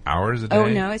hours a day? Oh,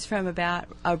 no, it's from about,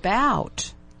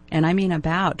 and I mean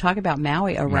about, talk about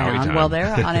Maui around. Maui time. Well,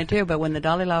 they're on it too, but when the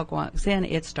Dalai Lama walks in,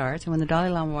 it starts. And when the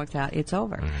Dalai Lama walks out, it's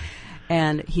over.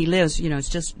 And he lives, it's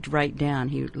just right down.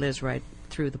 He lives right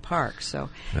through the park. So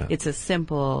it's a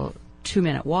simple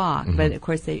 2-minute walk. But, of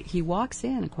course, he walks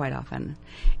in quite often.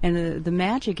 And the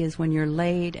magic is when you're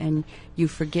late and you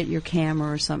forget your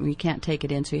camera or something, you can't take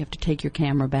it in, so you have to take your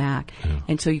camera back.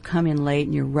 And so you come in late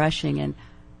and you're rushing, and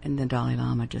the Dalai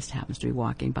Lama just happens to be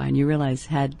walking by. And you realize,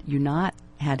 had you not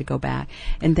had to go back.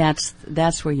 And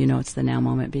that's where you know it's the now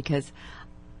moment, because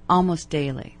almost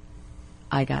daily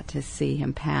I got to see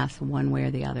him pass one way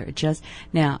or the other.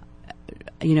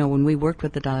 When we worked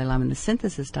with the Dalai Lama in the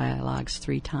synthesis dialogues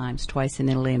 3 times, twice in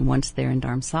Italy and once there in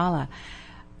Dharamsala,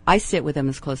 I sit with him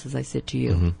as close as I sit to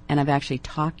you. And I've actually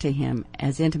talked to him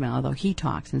as intimate, although he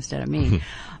talks instead of me.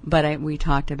 But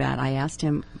I asked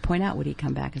him, point out, would he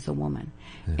come back as a woman?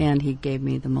 And he gave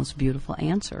me the most beautiful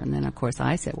answer. And then, of course,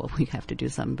 I said, well, we have to do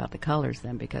something about the colors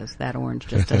then, because that orange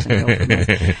just doesn't go for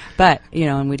me. But,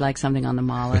 and we'd like something on the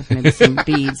mala, maybe some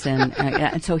beads.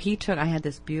 And so I had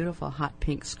this beautiful hot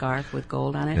pink scarf with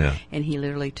gold on it. And he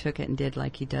literally took it and did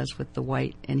like he does with the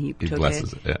white. And he took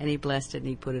it, and he blessed it, and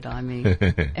he put it on me.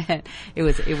 And it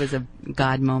was a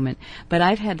God moment. But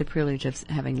I've had the privilege of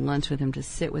having lunch with him, to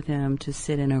sit with him, to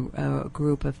sit in a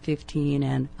group of 15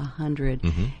 and 100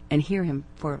 and hear him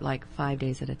for like 5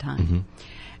 days at a time.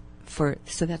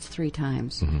 So that's 3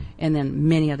 times. And then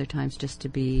many other times just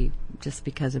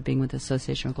because of being with the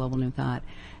Association of Global New Thought,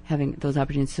 having those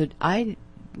opportunities. So I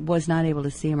was not able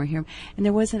to see him or hear him. And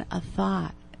there wasn't a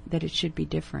thought that it should be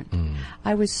different.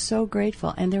 I was so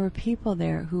grateful. And there were people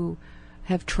there who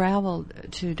have traveled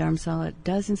to Dharamsala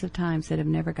dozens of times that have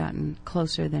never gotten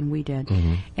closer than we did.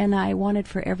 And I wanted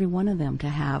for every one of them to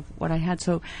have what I had.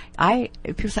 So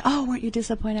people say, oh, weren't you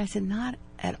disappointed? I said, not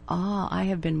at all. I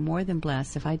have been more than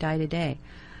blessed. If I die today,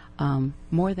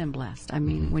 more than blessed. I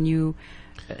mean, when you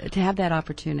to have that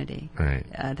opportunity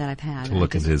that I've had. To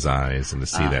look into his eyes and to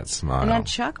see that smile. And that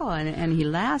chuckle. And he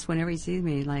laughs whenever he sees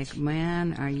me, like,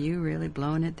 man, are you really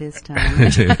blowing it this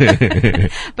time?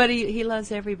 But he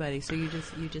loves everybody, so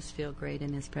you just feel great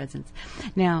in his presence.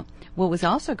 Now, what was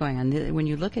also going on, when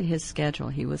you look at his schedule,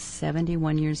 he was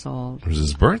 71 years old. It was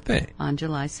his birthday. On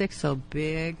July 6th, so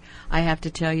big. I have to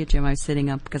tell you, Jim, I was sitting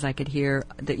up because I could hear,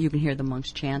 that you can hear the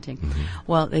monks chanting.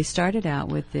 Well, they started out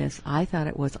with this. I thought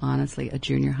it was honestly a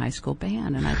junior high school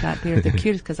band, and I thought they were the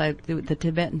cutest, because the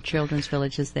Tibetan Children's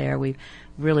Village is there. We've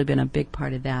really been a big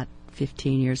part of that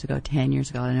 15 years ago, 10 years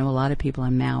ago. I know a lot of people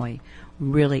in Maui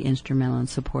really instrumental in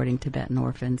supporting Tibetan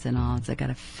orphans and all. They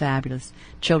got a fabulous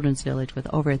children's village with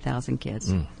over 1,000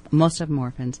 kids, most of them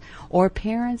orphans, or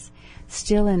parents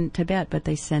still in Tibet, but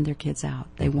they send their kids out.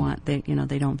 They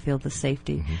they don't feel the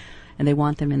safety, and they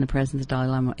want them in the presence of Dalai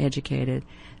Lama, educated.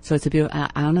 So it's a beautiful.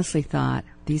 I honestly thought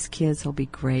these kids will be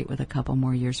great with a couple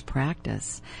more years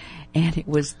practice, and it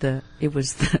was the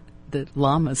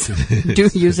lamas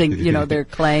using their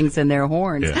clangs and their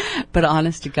horns. But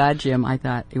honest to God, Jim, I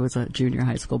thought it was a junior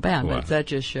high school band. Wow. But that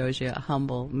just shows you,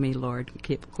 humble me, Lord,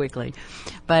 quickly.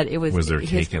 But it was. Was there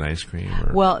cake and ice cream?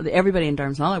 Or? Well, everybody in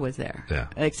Dharamsala was there,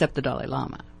 except the Dalai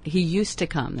Lama. He used to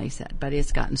come, they said, but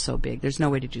it's gotten so big. There's no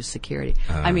way to do security.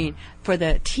 I mean, for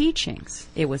the teachings,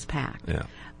 it was packed.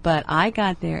 But I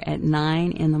got there at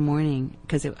 9 in the morning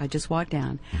because I just walked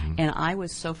down, and I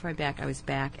was so far back. I was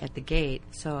back at the gate,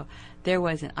 so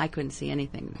I couldn't see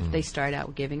anything. They start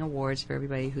out giving awards for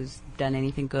everybody who's done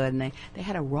anything good, and they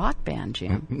had a rock band,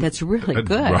 Jim, that's really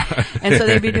good. And so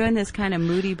they'd be doing this kind of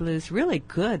moody blues, really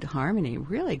good harmony,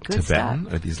 really good Tibetan?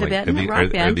 stuff. Are these Tibetan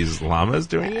rock band. are these llamas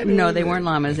doing it? No, they weren't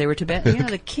llamas. They were Tibetan.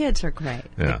 The kids are great.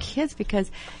 Yeah. The kids, because,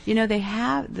 they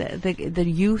have the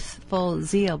youthful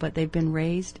zeal, but they've been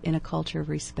raised in a culture of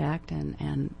respect,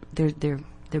 and they're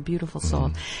beautiful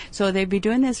souls. So they'd be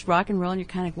doing this rock and roll, and you're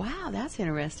kind of like, wow, that's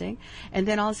interesting. And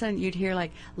then all of a sudden you'd hear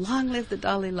like, long live the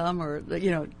Dalai Lama, or,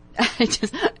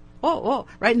 just, whoa,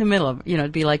 right in the middle of,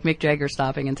 it'd be like Mick Jagger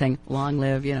stopping and saying, long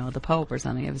live, the Pope or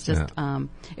something. It was just,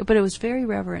 but it was very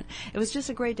reverent. It was just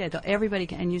a great day. Everybody,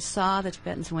 and you saw the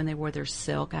Tibetans when they wore their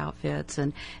silk outfits,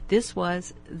 and this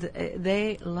was,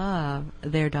 they love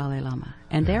their Dalai Lama,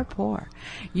 and they're poor.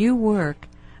 You work,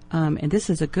 and this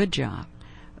is a good job,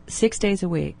 6 days a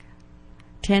week,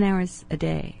 10 hours a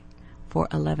day for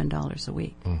 $11 a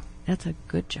week. That's a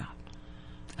good job.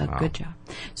 Good job.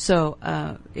 So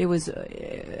it was,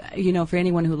 for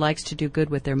anyone who likes to do good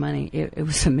with their money, it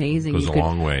was amazing. It goes a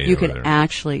long way. You could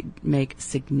actually make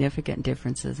significant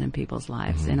differences in people's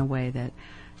lives in a way that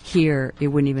here it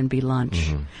wouldn't even be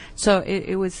lunch. So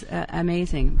it was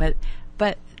amazing.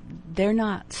 But they're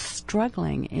not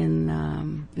struggling in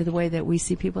the way that we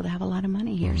see people that have a lot of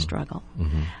money here struggle.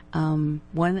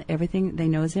 Everything they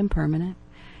know is impermanent.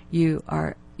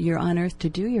 You're on earth to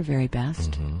do your very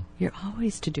best. You're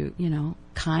always to do,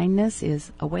 kindness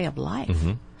is a way of life.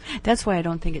 That's why I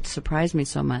don't think it surprised me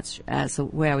so much as the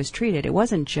way I was treated. It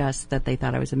wasn't just that they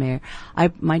thought I was a mayor.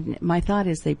 My thought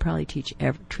is they probably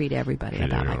treat everybody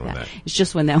about like that. It's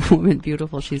just when that woman,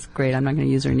 beautiful, she's great. I'm not going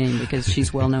to use her name because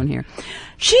she's well known here.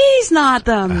 She's not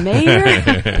the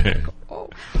mayor.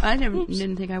 I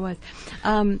didn't think I was.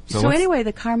 So anyway,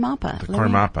 the Karmapa. The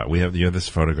Karmapa. You have this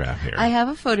photograph here. I have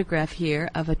a photograph here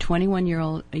of a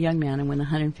 21-year-old young man, and when the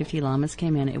 150 lamas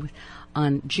came in, it was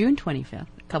on June 25th,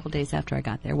 a couple days after I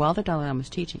got there, while the Dalai Lama was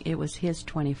teaching. It was his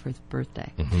 21st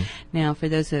birthday. Now, for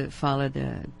those that follow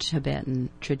the Tibetan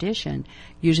tradition,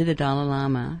 usually the Dalai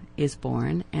Lama is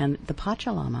born, and the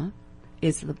Pachalama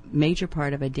is the major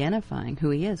part of identifying who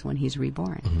he is when he's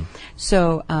reborn.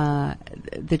 So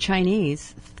the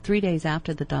Chinese, 3 days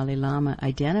after the Dalai Lama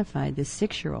identified this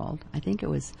 6-year-old, I think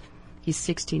he's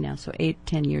 16 now, so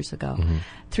 10 years ago.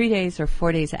 3 days or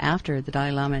 4 days after the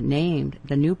Dalai Lama named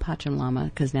the new Pachalama,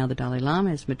 because now the Dalai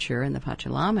Lama is mature and the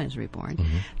Pachalama is reborn,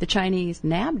 the Chinese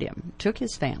nabbed him, took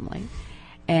his family,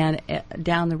 and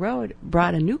down the road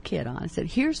brought a new kid on and said,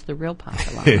 here's the real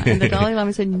Pachalama. And the Dalai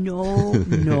Lama said, no,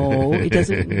 it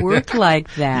doesn't work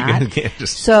like that.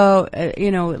 So,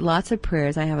 lots of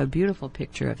prayers. I have a beautiful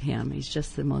picture of him. He's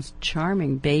just the most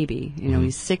charming baby.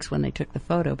 He's 6 when they took the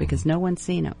photo because no one's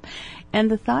seen him. And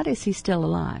the thought is he's still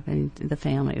alive. I mean, the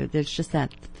family, there's just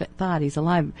that thought he's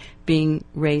alive, being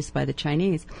raised by the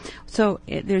Chinese. So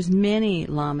there's many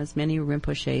lamas, many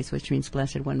Rinpoches, which means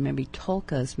blessed one, maybe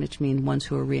Tolkas, which mean ones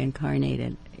who are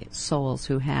reincarnated souls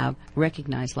who have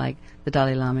recognized, like the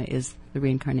Dalai Lama is the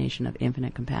reincarnation of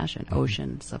infinite compassion,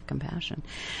 oceans of compassion.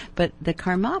 But the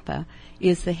Karmapa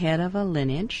is the head of a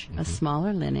lineage, a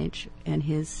smaller lineage, and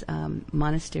his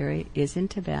monastery is in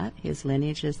Tibet. His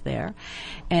lineage is there.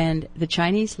 And the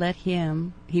Chinese let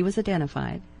him, he was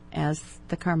identified as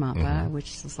the Karmapa,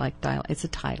 which is like, it's a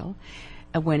title,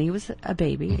 when he was a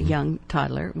baby, a young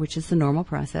toddler, which is the normal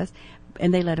process.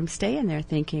 And they let him stay in there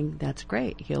thinking, that's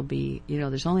great. He'll be,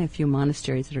 there's only a few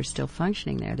monasteries that are still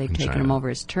functioning there. They've taken him over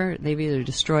as they've either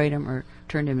destroyed him or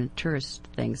turned him into tourist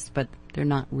things, but they're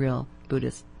not real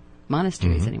Buddhist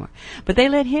monasteries anymore. But they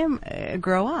let him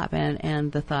grow up,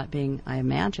 and the thought being, I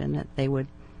imagine, that they would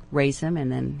raise him and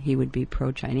then he would be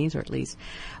pro-Chinese, or at least.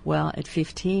 Well, at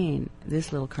 15,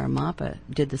 this little Karmapa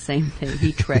did the same thing.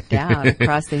 He trekked out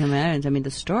across the Himalayas. I mean,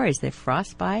 the stories, they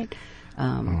frostbite.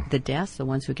 The deaths, the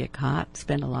ones who get caught,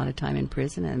 spend a lot of time in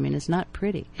prison. I mean, it's not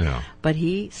pretty. Yeah. But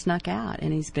he snuck out,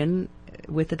 and he's been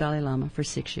with the Dalai Lama for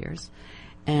 6 years.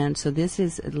 And so this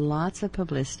is lots of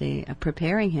publicity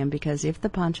preparing him, because if the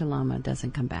Pachalama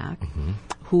doesn't come back,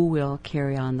 who will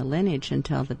carry on the lineage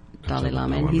until the Dalai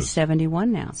Lama? And he's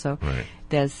 71 now. So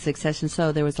there's succession.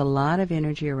 So there was a lot of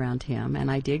energy around him,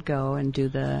 and I did go and do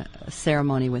the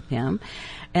ceremony with him.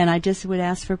 And I just would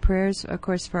ask for prayers, of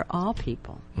course, for all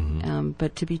people.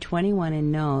 But to be 21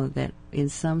 and know that in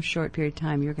some short period of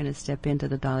time you're going to step into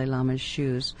the Dalai Lama's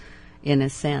shoes, in a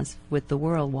sense, with the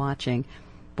world watching.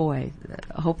 Boy,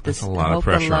 I hope this. That's a lot of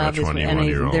pressure on a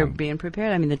 21-year-old. They're being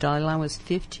prepared. I mean, the Dalai Lama was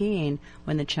 15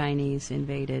 when the Chinese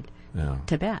invaded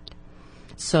Tibet.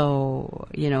 So,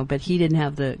 but he didn't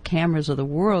have the cameras of the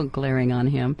world glaring on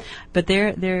him. But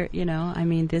they're, I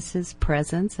mean, this is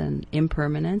presence and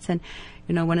impermanence. And,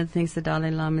 one of the things the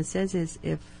Dalai Lama says is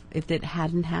if it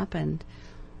hadn't happened,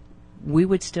 we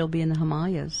would still be in the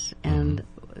Himalayas. And,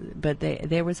 but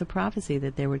there was a prophecy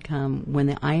that there would come when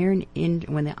the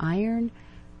iron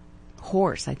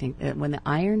horse, I think, when the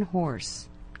iron horse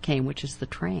came, which is the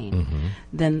train,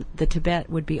 then the Tibet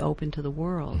would be open to the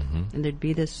world, and there'd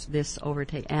be this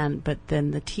overtake. But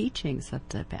then the teachings of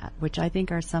Tibet, which I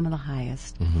think are some of the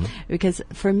highest, because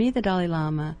for me the Dalai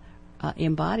Lama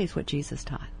embodies what Jesus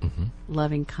taught: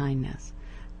 loving kindness,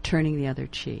 turning the other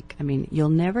cheek. I mean, you'll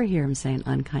never hear him say an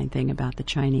unkind thing about the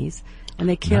Chinese, and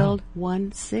they killed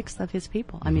 1/6 of his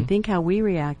people. I mean, think how we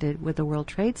reacted with the World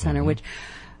Trade Center, which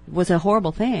was a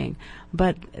horrible thing,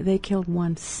 but they killed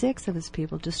 1/6 of his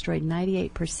people, destroyed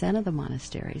 98% of the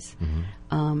monasteries,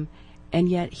 and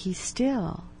yet he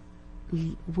still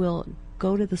will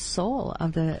go to the soul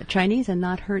of the Chinese and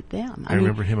not hurt them. I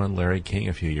remember him on Larry King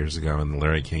a few years ago, and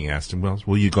Larry King asked him, "Well,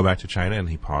 will you go back to China?" And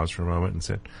he paused for a moment and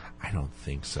said, "I don't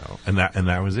think so." And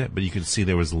that was it. But you could see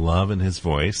there was love in his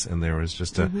voice, and there was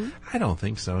just "I don't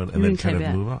think so," and then kind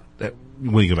of move on.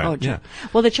 Will you go back? Oh, yeah.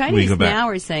 Well, the Chinese now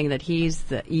are saying that he's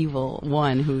the evil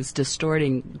one who's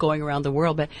distorting, going around the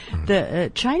world. But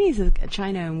the Chinese,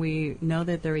 China, and we know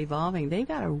that they're evolving. They've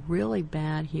got a really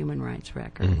bad human rights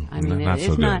record. I mean,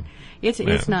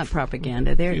 it's not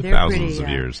propaganda. They're thousands pretty, of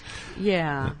years.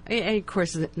 Yeah, and of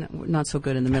course, not so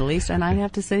good in the Middle East. And I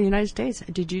have to say, the United States.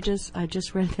 I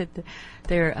just read that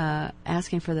they're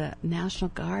asking for the National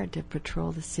Guard to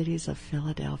patrol the cities of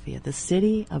Philadelphia, the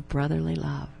city of brotherly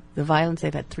love. The violence,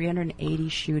 they've had 380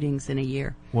 shootings in a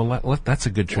year. Well, that's a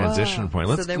good transition point.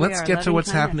 Let's get to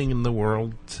what's happening in the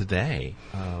world today,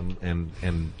 and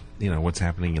what's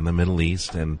happening in the Middle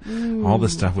East, and all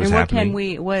this stuff was happening.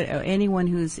 Anyone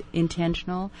who's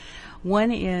intentional,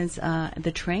 one is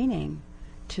the training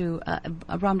to.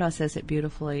 Ram Dass says it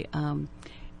beautifully.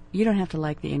 You don't have to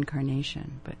like the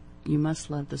incarnation, but you must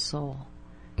love the soul.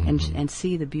 And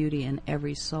see the beauty in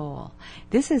every soul.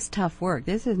 This is tough work.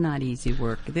 This is not easy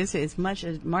work. This is much,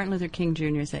 as Martin Luther King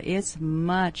Jr. said, it's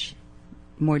much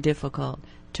more difficult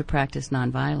to practice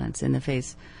nonviolence in the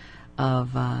face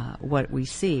of what we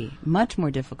see. Much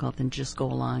more difficult than just go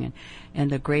along.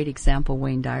 And the great example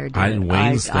Wayne Dyer did.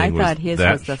 I thought his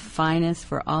was the finest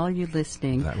for all you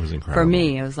listening. That was incredible. For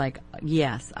me, it was like,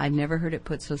 yes, I've never heard it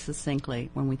put so succinctly.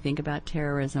 When we think about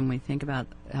terrorism, we think about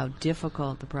how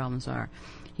difficult the problems are.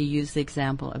 He used the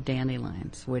example of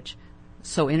dandelions, which,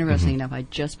 so interesting enough, I'd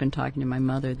just been talking to my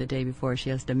mother the day before. She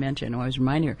has dementia, and I was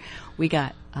reminding her, we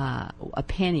got a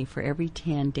penny for every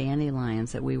 10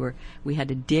 dandelions that we had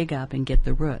to dig up and get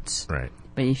the roots. Right.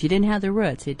 But if you didn't have the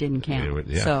roots, it didn't count.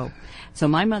 So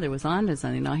my mother was on to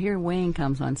something. Now here Wayne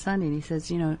comes on Sunday, and he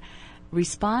says,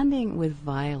 responding with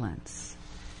violence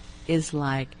is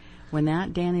like when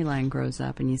that dandelion grows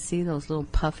up and you see those little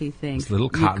puffy things. Those little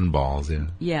cotton balls, yeah.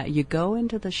 Yeah, you go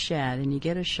into the shed and you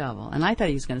get a shovel. And I thought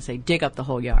he was going to say, dig up the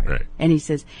whole yard. Right. And he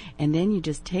says, and then you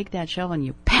just take that shovel and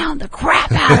you pound the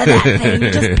crap out of that thing.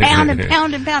 You just pound and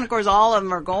pound and pound. Of course, all of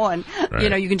them are going.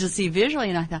 Right. You can just see visually.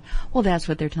 And I thought, well, that's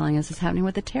what they're telling us is happening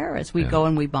with the terrorists. We go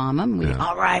and we bomb them.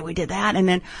 All right, we did that. And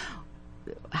then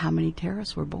how many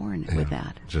terrorists were born with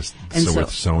that? We're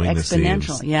sowing the seeds of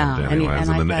dandelions.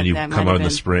 And you come out in the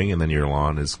spring, and then your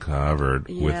lawn is covered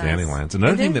with dandelions.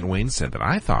 Another thing that Wayne said that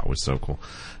I thought was so cool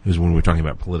was when we were talking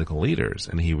about political leaders,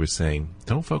 and he was saying,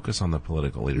 don't focus on the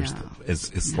political leaders. No.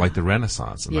 It's like the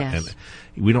Renaissance. And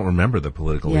we don't remember the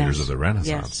political leaders of the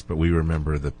Renaissance, but we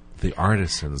remember the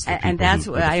artisans, and that's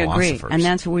what I agree. And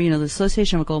that's where the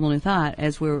Association of Global New Thought,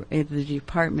 as we're at the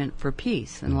Department for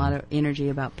Peace, and a lot of energy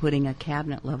about putting a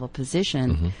cabinet level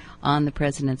position on the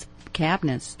president's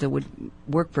cabinets that would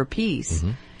work for peace,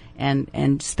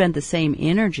 and spend the same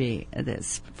energy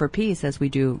for peace as we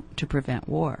do to prevent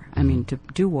war. I mean, to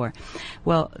do war.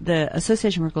 Well, the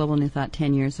Association for Global New Thought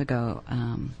 10 years ago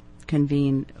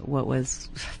convened what was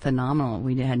phenomenal.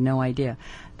 We had no idea.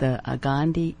 The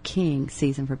Gandhi King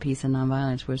Season for Peace and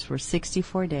Nonviolence was for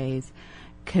 64 days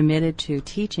committed to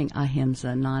teaching ahimsa,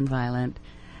 nonviolent,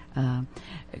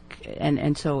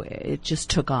 and so it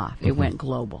just took off. It went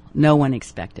global. No one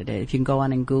expected it. If you can go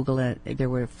on and Google it, there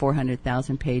were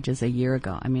 400,000 pages a year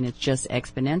ago. I mean, it's just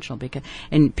exponential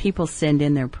and people send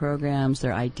in their programs,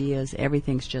 their ideas.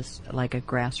 Everything's just like a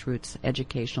grassroots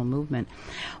educational movement.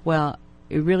 Well,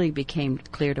 it really became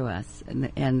clear to us,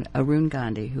 and Arun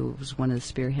Gandhi, who was one of the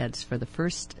spearheads for the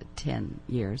first 10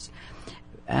 years,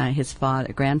 his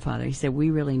grandfather, he said, we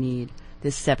really need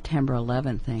this September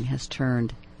 11th thing has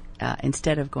turned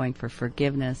instead of going for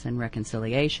forgiveness and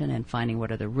reconciliation and finding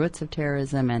what are the roots of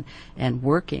terrorism and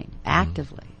working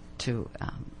actively to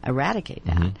eradicate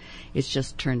that, it's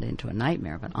just turned into a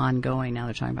nightmare of an ongoing. Now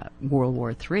they're talking about World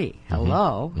War III.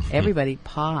 Hello, everybody,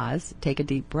 pause, take a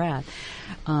deep breath.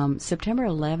 September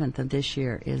 11th of this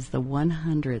year is the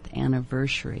 100th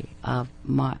anniversary of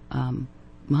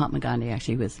Mahatma Gandhi.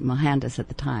 Actually, he was Mohandas at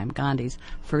the time. Gandhi's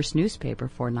first newspaper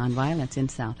for nonviolence in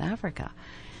South Africa.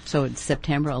 So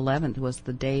September 11th was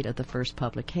the date of the first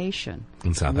publication.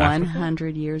 In South Africa?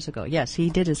 100 years ago. Yes, he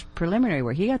did his preliminary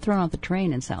work. He got thrown off the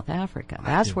train in South Africa.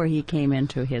 That's where he came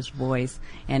into his voice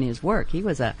and his work. He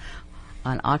was an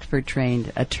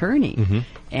Oxford-trained attorney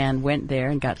and went there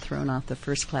and got thrown off the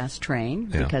first-class train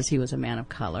because he was a man of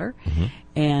color.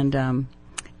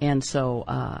 And so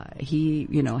he,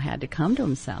 had to come to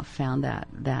himself, found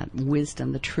that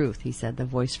wisdom, the truth. He said, the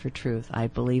voice for truth. I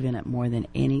believe in it more than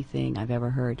anything I've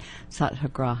ever heard.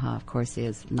 Satyagraha, of course,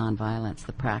 is nonviolence,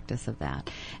 the practice of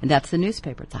that. And that's the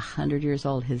newspaper. It's 100 years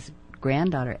old. His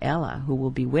granddaughter, Ella, who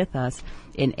will be with us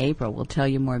in April, will tell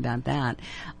you more about that.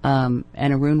 And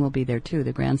Arun will be there, too,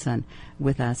 the grandson,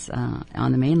 with us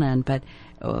on the mainland. But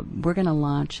we're going to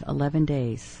launch 11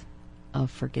 days of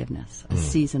forgiveness, a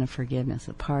season of forgiveness,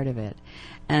 a part of it.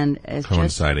 And it's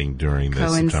coinciding during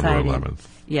this September 11th.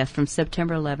 Yes, from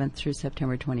September 11th through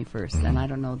September 21st. And I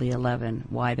don't know the 11,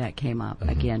 why that came up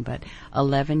again, but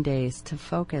 11 days to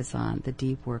focus on the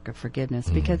deep work of forgiveness.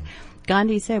 Because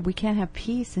Gandhi said we can't have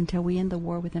peace until we end the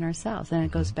war within ourselves. And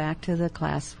it goes back to the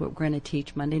class what we're going to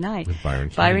teach Monday night.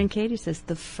 With Byron Katie says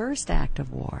the first act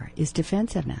of war is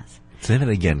defensiveness. Say that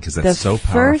again, because that's so powerful.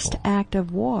 The first act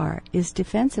of war is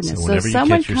defensiveness. So if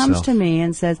someone comes to me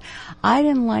and says, I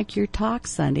didn't like your talk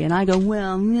Sunday, and I go,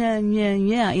 well,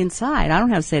 yeah, inside. I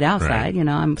don't have to say it outside. Right.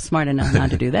 I'm smart enough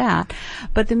not to do that.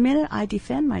 But the minute I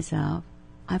defend myself,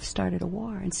 I've started a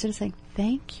war. Instead of saying,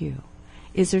 thank you,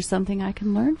 is there something I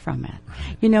can learn from it?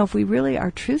 Right. If we really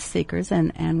are truth seekers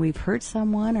and we've hurt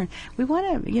someone, or we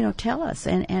want to, tell us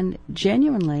and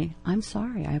genuinely, I'm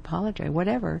sorry, I apologize,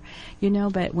 whatever,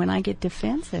 but when I get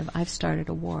defensive, I've started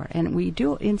a war. And we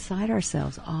do it inside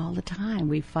ourselves all the time.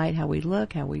 We fight how we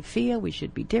look, how we feel. We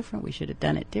should be different. We should have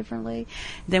done it differently.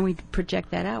 Then we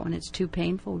project that out when it's too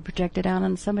painful. We project it out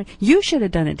on somebody. You should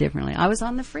have done it differently. I was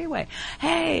on the freeway.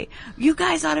 Hey, you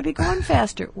guys ought to be going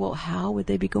faster. Well, how would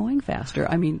they be going faster?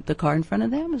 I mean, the car in front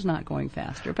of them is not going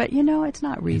faster. But, it's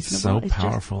not reasonable. It's so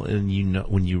powerful. And,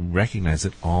 when you recognize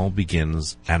it all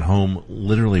begins at home,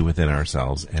 literally within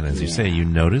ourselves. And as you say, you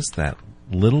notice that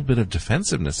little bit of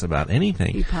defensiveness about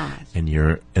anything. You pause. And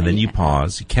then you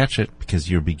pause, you catch it, because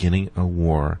you're beginning a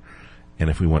war. And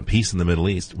if we want peace in the Middle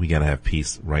East, we got to have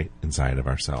peace right inside of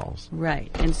ourselves. Right.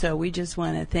 And so we just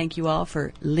want to thank you all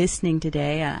for listening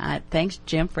today. Thanks,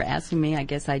 Jim, for asking me. I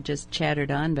guess I just chattered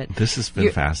on, but this has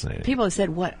been fascinating. People have said,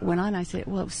 what went on? I said,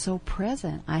 well, it was so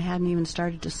present. I hadn't even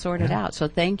started to sort it out. So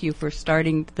thank you for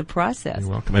starting the process. You're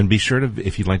welcome. And be sure to,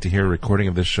 if you'd like to hear a recording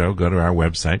of this show, go to our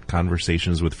website,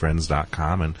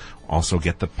 conversationswithfriends.com, and also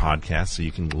get the podcast so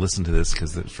you can listen to this,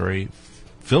 because it's very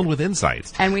filled with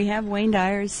insights. And we have Wayne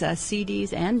Dyer's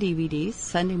CDs and DVDs.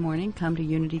 Sunday morning, come to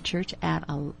Unity Church at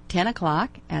 10 o'clock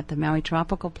at the Maui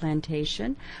Tropical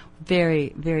Plantation.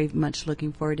 Very, very much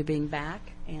looking forward to being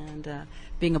back and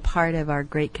being a part of our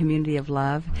great community of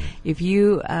love. If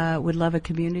you would love a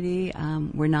community,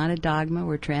 we're not a dogma.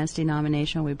 We're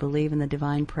trans-denominational. We believe in the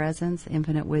divine presence,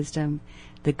 infinite wisdom,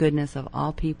 the goodness of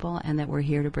all people, and that we're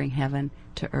here to bring heaven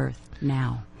to earth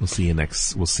now. We'll see you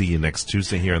next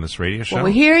Tuesday here on this radio show. Well,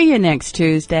 we'll hear you next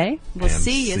Tuesday. We'll and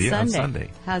see you on Sunday.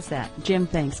 Sunday. How's that? Jim,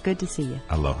 thanks. Good to see you.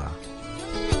 Aloha.